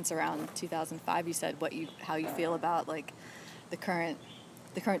since around 2005, you said how you feel about the current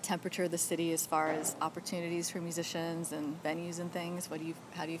temperature of the city as far as opportunities for musicians and venues and things.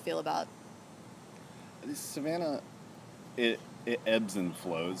 How do you feel about Savannah? It ebbs and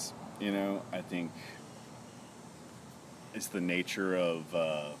flows. I think it's the nature of.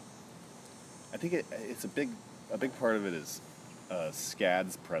 I think it's a big part of it is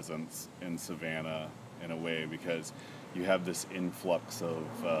SCAD's presence in Savannah in a way, because you have this influx of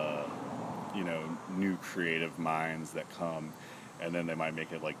new creative minds that come. And then they might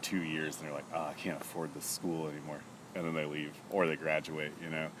make it 2 years, and they're like, I can't afford this school anymore. And then they leave, or they graduate,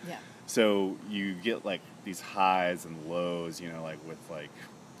 Yeah. So you get these highs and lows, with I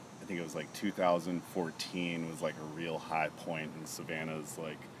think it was 2014 was a real high point in Savannah's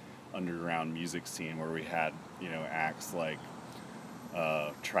underground music scene, where we had, acts like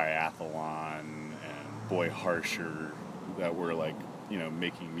Triathlon and Boy Harsher that were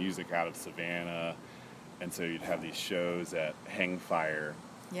making music out of Savannah. And so you'd have these shows at Hangfire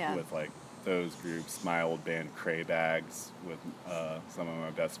with those groups, my old band Craybags with some of my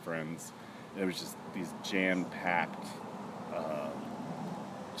best friends. And it was just these jam-packed,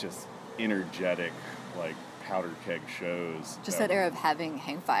 just energetic, powder keg shows. Just that era of having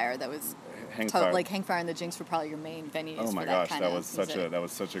Hangfire, that was Hangfire. Hangfire and the Jinx were probably your main venues. Oh my for gosh, that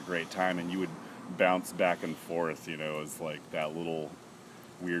was such a great time, and you would bounce back and forth. As that little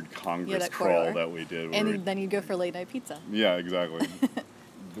weird Congress crawl that we did. And then you'd go for late night pizza. Yeah, exactly.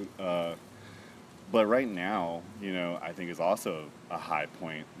 But right now, I think is also a high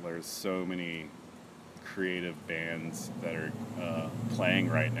point. There's so many creative bands that are playing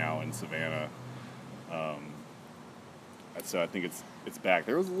right now in Savannah. So I think it's back.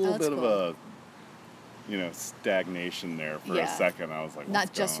 There was a little bit of a stagnation there for a second. I was like,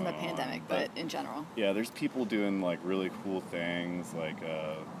 not just from the pandemic, but in general. Yeah, there's people doing really cool things. One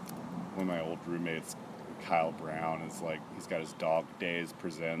of my old roommates, Kyle Brown, is he's got his Dog Days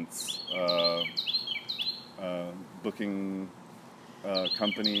Presents booking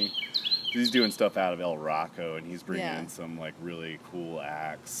company. He's doing stuff out of El Rocco, and he's bringing in some really cool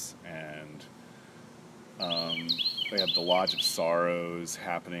acts, and they have the Lodge of Sorrows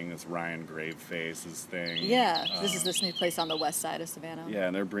happening. This Ryan Graveface's thing. Yeah, this is this new place on the west side of Savannah. Yeah,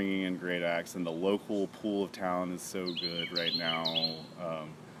 and they're bringing in great acts, and the local Pool of Town is so good right now.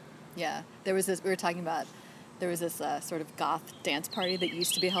 Yeah, there was this. We were talking about. There was this sort of goth dance party that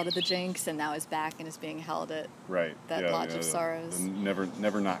used to be held at the Jinx, and now is back and is being held at that Lodge of Sorrows. Never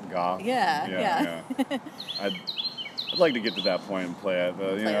not goth. Yeah. I'd like to get to that point and play it,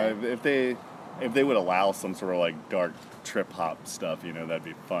 but if they would allow some sort of dark trip hop stuff, that'd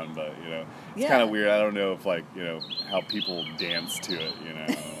be fun. But it's kind of weird. I don't know if how people dance to it.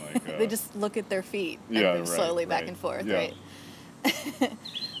 They just look at their feet and move slowly back and forth, right?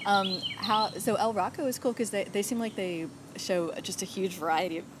 So El Rocco is cool because they seem like they show just a huge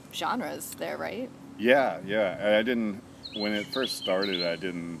variety of genres there, right? Yeah. I didn't, when it first started, I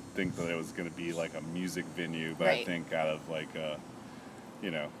didn't think that it was going to be a music venue, but I think out of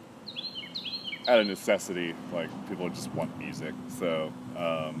out of necessity, people just want music, so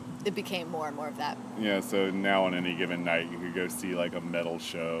it became more and more of that. Yeah, so now on any given night you could go see a metal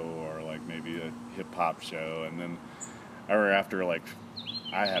show or maybe a hip hop show, and then I remember after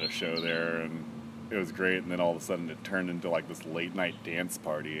I had a show there, and it was great, and then all of a sudden it turned into like this late night dance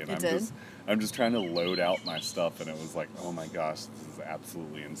party, and It I'm just trying to load out my stuff, and it was like, oh my gosh, this is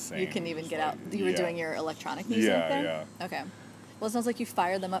absolutely insane. You couldn't even Just get like, out. You were yeah. doing your electronic music then? Yeah. Okay. Well, it sounds like you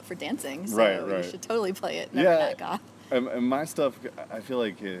fired them up for dancing, so Right. you should totally play it. Never Yeah. That goth. And my stuff, I feel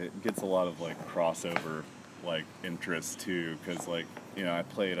like it gets a lot of like crossover like interest too, because like, you know, I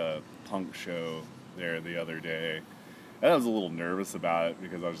played a punk show there the other day, and I was a little nervous about it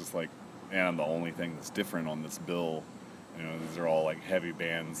because I was just like, man, I'm the only thing that's different on this bill. You know, these are all like heavy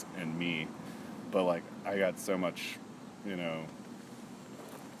bands and me, but like I got so much, you know,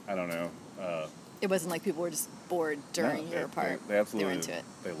 I don't know. It wasn't like people were just bored during no, your part. They absolutely were into it.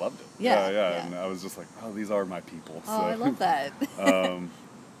 They loved it. Yeah. And I was just like, oh, these are my people. Oh, so. I love that.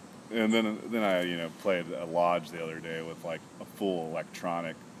 And then I, you know, played a lodge the other day with like a full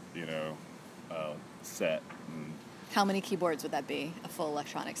electronic, you know, set. And, How many keyboards would that be? A full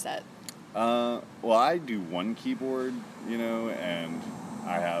electronic set? well, I do one keyboard, you know, and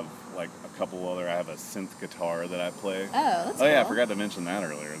I have like a couple other. I have a synth guitar that I play. Oh, that's Oh yeah, I cool. forgot to mention that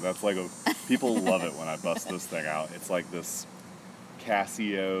earlier. That's like people love it when I bust this thing out. It's like this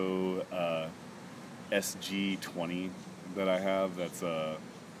Casio SG20 that I have. That's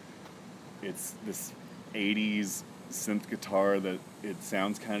it's this 80s synth guitar that it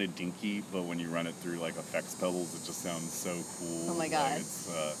sounds kind of dinky, but when you run it through like effects pedals, it just sounds so cool. Oh my Like, God.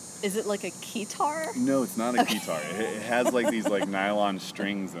 Is it like a keytar? no, it's not a guitar. It has like these like nylon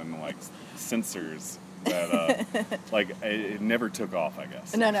strings and like sensors that like it never took off, I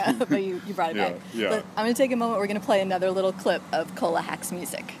guess. No, but you brought it Yeah, back. yeah. But I'm going to take a moment. We're going to play another little clip of Cola Hack's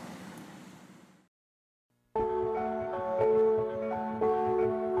music.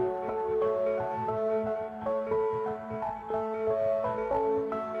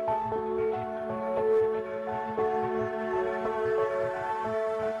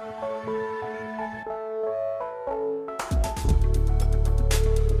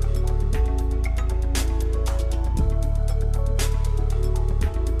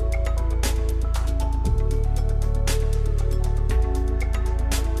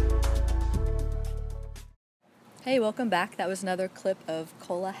 Hey, welcome back. That was another clip of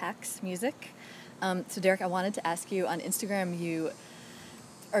Cola Hack's music. So Derek, I wanted to ask you, on Instagram,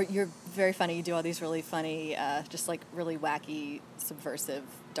 you're very funny. You do all these really funny, just like really wacky, subversive,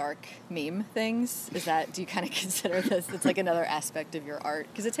 dark meme things. Do you kind of consider this? It's like another aspect of your art,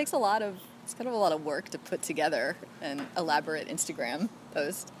 because it's kind of a lot of work to put together an elaborate Instagram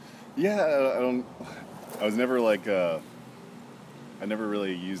post. Yeah, I was never like I never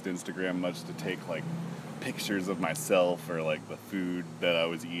really used Instagram much to take like pictures of myself or like the food that I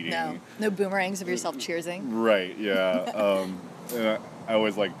was eating. No boomerangs of yourself cheersing. Right, yeah. And I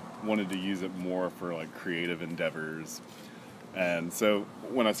always like wanted to use it more for like creative endeavors. And so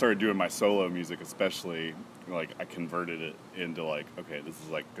when I started doing my solo music especially, like I converted it into like, okay, this is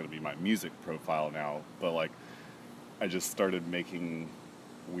like going to be my music profile now. But like I just started making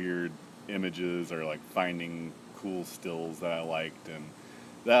weird images or like finding cool stills that I liked, and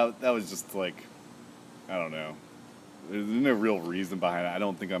that was just like, I don't know. There's no real reason behind it. I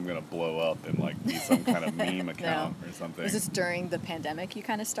don't think I'm going to blow up and like be some kind of meme account or something. Was this during the pandemic you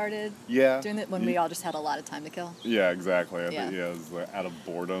kind of started Yeah. doing it, when we all just had a lot of time to kill? Yeah, exactly. Yeah. It was like, out of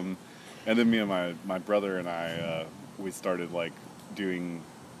boredom. And then me and my brother and I, we started like doing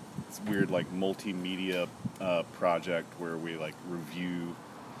this weird like multimedia project where we like review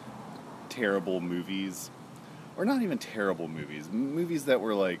terrible movies, or not even terrible movies, movies that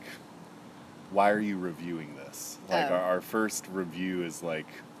were like, why are you reviewing this? Like our first review is like,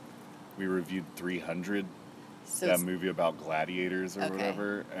 we reviewed 300, So that it's- movie about gladiators or Okay.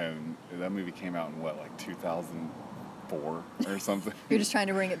 whatever, and that movie came out in what, like 2004 or something. You're just trying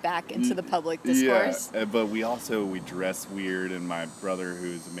to bring it back into the public discourse. Yeah, but we dress weird, and my brother,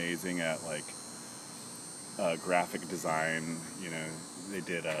 who's amazing at like graphic design, you know, they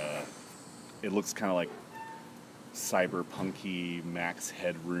did it looks kind of like cyberpunky Max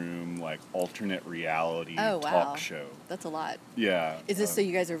Headroom, like alternate reality Oh, wow. talk show. That's a lot. Yeah. Is this so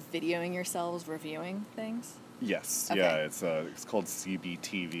you guys are videoing yourselves reviewing things? Yes. Okay. Yeah. It's called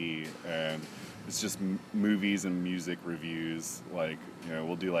CBTV, and it's just movies and music reviews. Like, you know,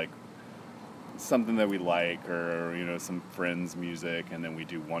 we'll do like something that we like, or you know, some friends' music, and then we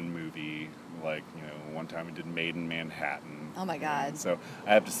do one movie. Like, you know, one time we did Made in Manhattan. Oh my God. And so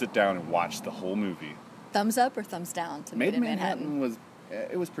I have to sit down and watch the whole movie. Thumbs up or thumbs down to Made in Manhattan? was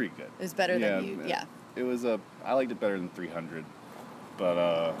pretty good. It was better than you, yeah. It was I liked it better than 300,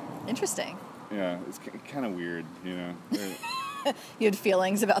 but Interesting. yeah, it's kind of weird, you know. You had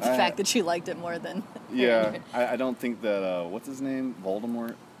feelings about the fact that you liked it more than... Yeah, I don't think that what's his name,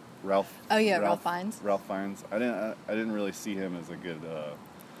 Voldemort. Ralph. Oh yeah, Ralph Fiennes. Ralph Fiennes. I didn't really see him as a good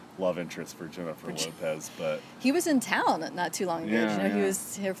love interest for Jennifer Lopez, but he was in town not too long ago. Yeah, Did you know he yeah.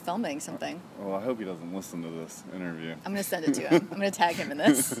 was here filming something? Well, I hope he doesn't listen to this interview. I'm gonna send it to him. I'm gonna tag him in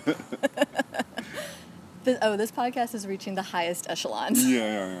this. This podcast is reaching the highest echelons.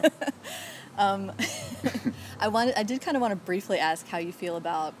 Yeah. I did kind of want to briefly ask how you feel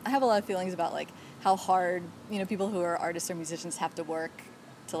about. I have a lot of feelings about like how hard people who are artists or musicians have to work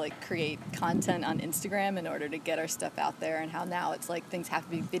to like create content on Instagram in order to get our stuff out there, and how now it's like things have to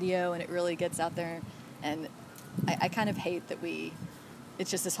be video and it really gets out there, and I kind of hate that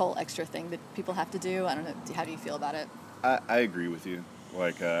it's just this whole extra thing that people have to do. I don't know, how do you feel about it? I agree with you.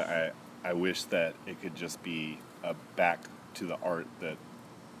 Like I wish that it could just be back to the art that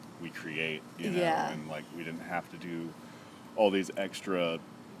we create, Yeah. and like we didn't have to do all these extra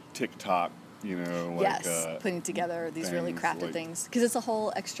TikTok, like yes, putting together these really things, crafted like- things, because it's a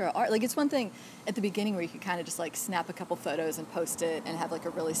whole extra art. Like, it's one thing at the beginning where you could kind of just like snap a couple photos and post it and have like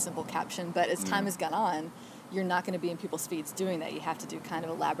a really simple caption, but as time has gone on, you're not going to be in people's feeds doing that. You have to do kind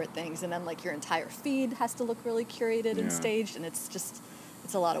of elaborate things, and then like your entire feed has to look really curated Yeah. and staged, and it's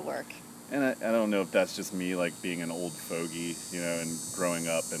a lot of work. And I don't know if that's just me, like, being an old fogey, and growing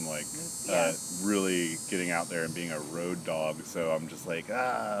up and, like, Yeah. really getting out there and being a road dog. So I'm just like,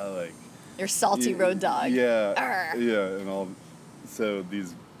 Your salty road dog. Yeah. Arr. Yeah, and all. So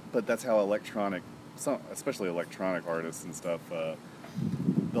but that's how especially electronic artists and stuff,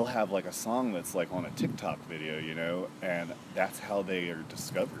 they'll have, like, a song that's, like, on a TikTok video, and that's how they are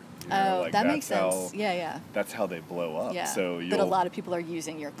discovered. Like, that makes that's sense. Yeah. That's how they blow up. Yeah. So But a lot of people are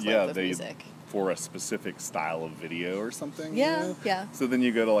using your clip of music. for a specific style of video or something. Yeah, yeah. So then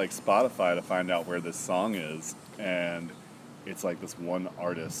you go to like Spotify to find out where this song is, and it's like this one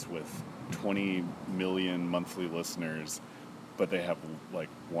artist with 20 million monthly listeners, but they have like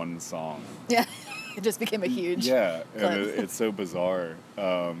one song. Yeah. It just became a huge. Yeah, clip. and it's so bizarre.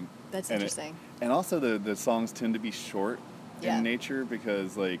 That's and interesting. And also the songs tend to be short Yeah. in nature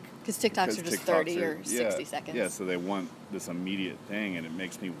because TikToks are just 30 or 60 seconds. Yeah, so they want this immediate thing, and it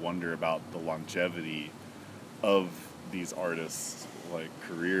makes me wonder about the longevity of these artists' like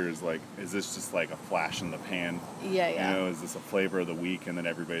careers. Like, is this just like a flash in the pan? Yeah. Is this a flavor of the week, and then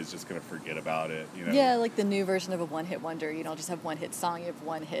everybody's just gonna forget about it? Yeah, like the new version of a one-hit wonder. You don't just have one hit song; you have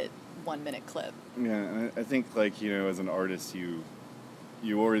one hit, 1 minute clip. Yeah, and I think like as an artist,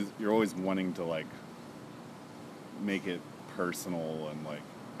 you're always wanting to like make it personal, and like,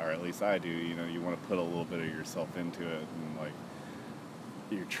 or at least I do, you want to put a little bit of yourself into it, and like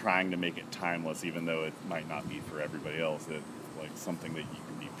you're trying to make it timeless, even though it might not be for everybody else. That like something that you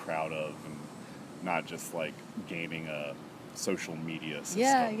can be proud of, and not just like gaining a social media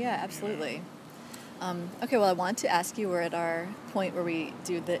system. Yeah, absolutely. Okay, well, I want to ask you, we're at our point where we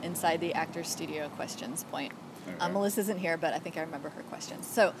do the Inside the Actors Studio questions point. Okay. Melissa isn't here, but I think I remember her questions.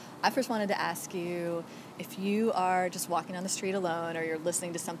 So I first wanted to ask you, if you are just walking on the street alone, or you're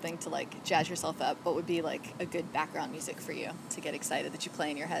listening to something to like jazz yourself up, what would be like a good background music for you to get excited that you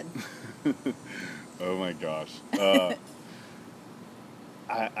play in your head? Oh my gosh.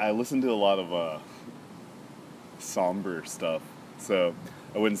 I listen to a lot of somber stuff, so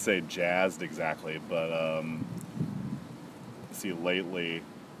I wouldn't say jazzed exactly, but see, lately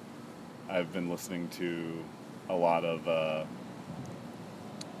I've been listening to a lot of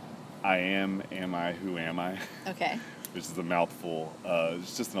I Am I, Who Am I? Okay. Which is a mouthful.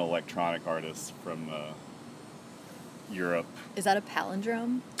 It's just an electronic artist from Europe. Is that a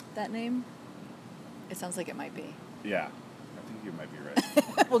palindrome, that name? It sounds like it might be. Yeah, I think you might be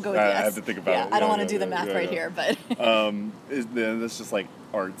right. We'll go with I yes. have to think about it. I don't Yeah, want to do the math right here, but... It's just like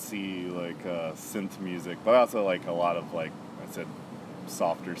artsy, like synth music, but also like a lot of, like I said,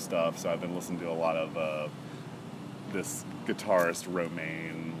 softer stuff. So I've been listening to a lot of this guitarist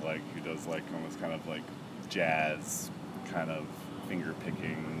Romain, like, who does like almost kind of like jazz kind of finger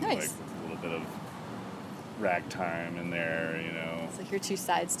picking, Nice. like with a little bit of ragtime in there, It's like your two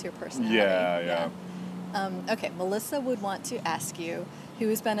sides to your personality. Yeah. Okay, Melissa would want to ask you, who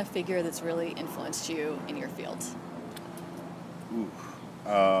has been a figure that's really influenced you in your field?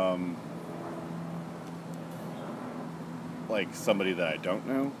 Like somebody that I don't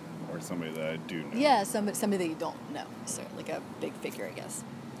know, or somebody that I do know? Yeah, somebody that you don't know. So like a big figure, I guess.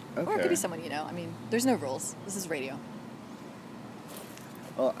 Or it Okay. could be someone you know. I mean, there's no rules. This is radio.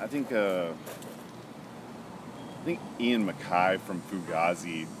 Well, I think Ian MacKaye from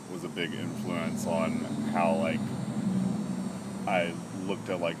Fugazi was a big influence on how like I looked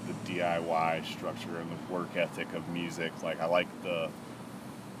at like the DIY structure and the work ethic of music. Like, I like the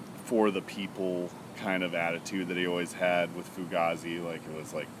for the people kind of attitude that he always had with Fugazi. Like, it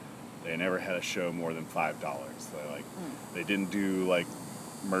was like They never had a show more than $5. They didn't do like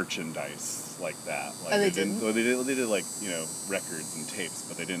merchandise like that. Like they didn't. They did like records and tapes,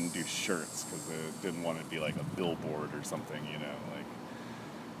 but they didn't do shirts because they didn't want it to be like a billboard or something. Like.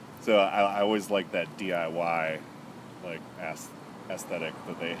 So I always liked that DIY like aesthetic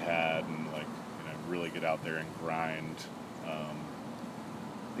that they had, and like really get out there and grind.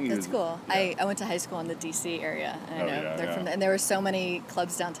 That's cool. Yeah. I went to high school in the DC area, and I know they're from and there were so many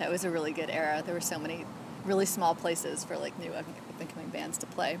clubs downtown. It was a really good era. There were so many really small places for like new up-and-coming bands to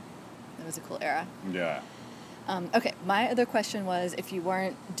play. It was a cool era. Yeah. Okay, my other question was, if you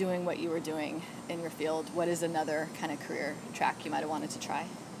weren't doing what you were doing in your field, what is another kind of career track you might have wanted to try?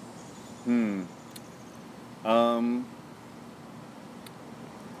 I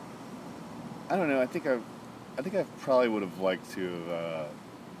don't know. I think I probably would have liked to have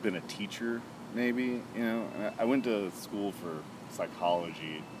been a teacher, maybe. I went to school for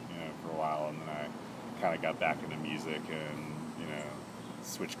psychology, for a while, and then I kind of got back into music and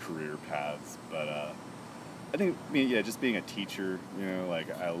switched career paths. But I think, just being a teacher, like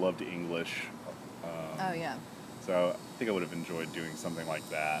I loved English. Oh yeah. So I think I would have enjoyed doing something like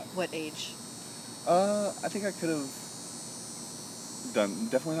that. What age? I think I could have done,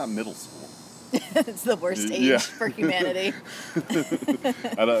 definitely not middle school. It's the worst age for humanity.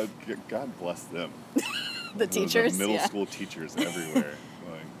 God bless them. The teachers? The middle school teachers everywhere.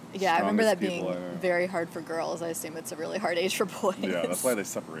 I remember that being very hard for girls. I assume it's a really hard age for boys. Yeah, that's why they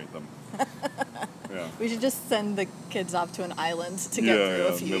separate them. Yeah. We should just send the kids off to an island to get through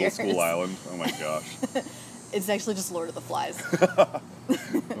a few middle years. school island. Oh my gosh. It's actually just Lord of the Flies. Oh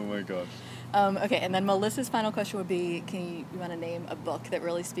my gosh. Okay, and then Melissa's final question would be, you want to name a book that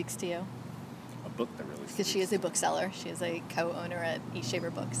really speaks to you? A book that really speaks? Because she is a bookseller. She is a co-owner at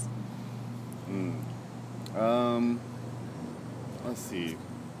Eastshaver Books. Let's see.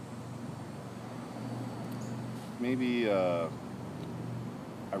 Maybe, the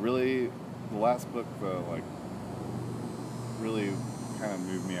last book that, really kind of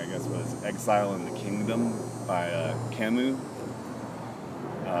moved me, I guess, was Exile in the Kingdom by Camus.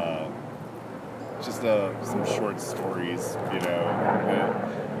 Just some short stories,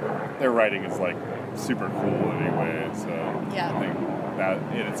 their writing is, super cool anyway, so I think that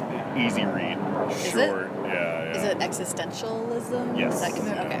it's an easy read, short. Yeah. Is it existentialism? Yes.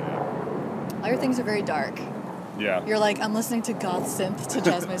 Okay. All your things are very dark. Yeah. You're like, I'm listening to goth synth to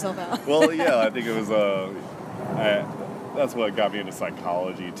jazz myself out. Well, yeah, I think it was, that's what got me into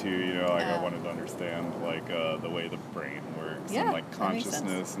psychology too, I wanted to understand, the way the brain works and,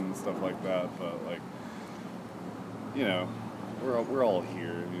 consciousness and stuff like that, but, we're all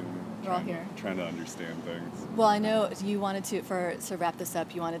here. We're all here. Trying to understand things. Well, I know you wanted to wrap this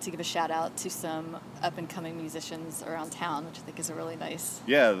up, you wanted to give a shout out to some up-and-coming musicians around town, which I think is a really nice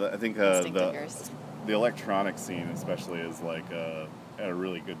I think the electronic scene especially is at a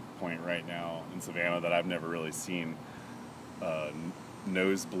really good point right now in Savannah that I've never really seen.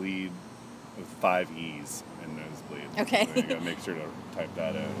 Nosebleed with 5 E's in Nosebleed. Okay. So you gotta make sure to type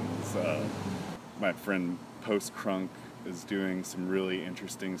that in. My friend Post Crunk is doing some really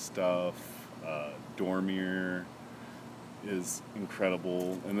interesting stuff. Dormier is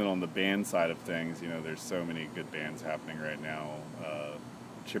incredible. And then on the band side of things, there's so many good bands happening right now.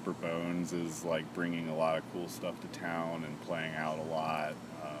 Chipper Bones is bringing a lot of cool stuff to town and playing out a lot,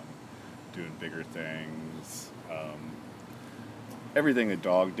 doing bigger things. Everything that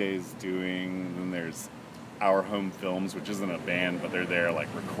Dog Day's doing. Then there's Our Home Films, which isn't a band, but they're there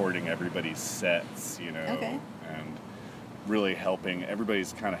recording everybody's sets, Okay. and really helping.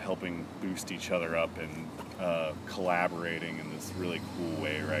 Everybody's kind of helping boost each other up and collaborating in this really cool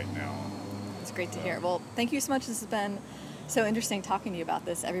way right now. It's great to hear. Well, thank you so much. This has been so interesting talking to you about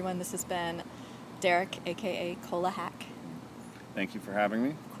this. Everyone, this has been Derek, a.k.a. Cola Hack. Thank you for having me.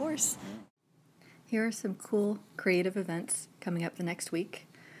 Of course. Here are some cool creative events coming up the next week.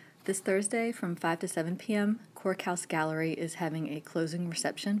 This Thursday from 5 to 7 p.m., Cork House Gallery is having a closing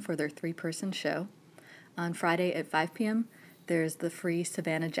reception for their 3-person show. On Friday at 5 p.m., there's the free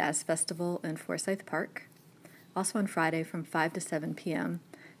Savannah Jazz Festival in Forsyth Park. Also on Friday from 5 to 7 p.m.,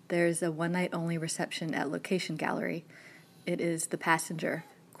 there's a one-night-only reception at Location Gallery. It is The Passenger,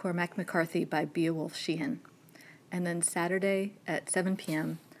 Cormac McCarthy by Beowulf Sheehan. And then Saturday at 7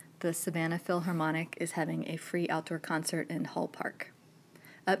 p.m., the Savannah Philharmonic is having a free outdoor concert in Hull Park.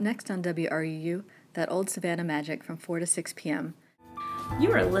 Up next on WRUU, That Old Savannah Magic from 4 to 6 p.m.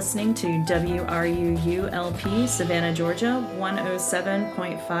 You are listening to WRUU-LP, Savannah, Georgia,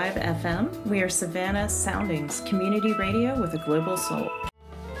 107.5 FM. We are Savannah Soundings, community radio with a global soul.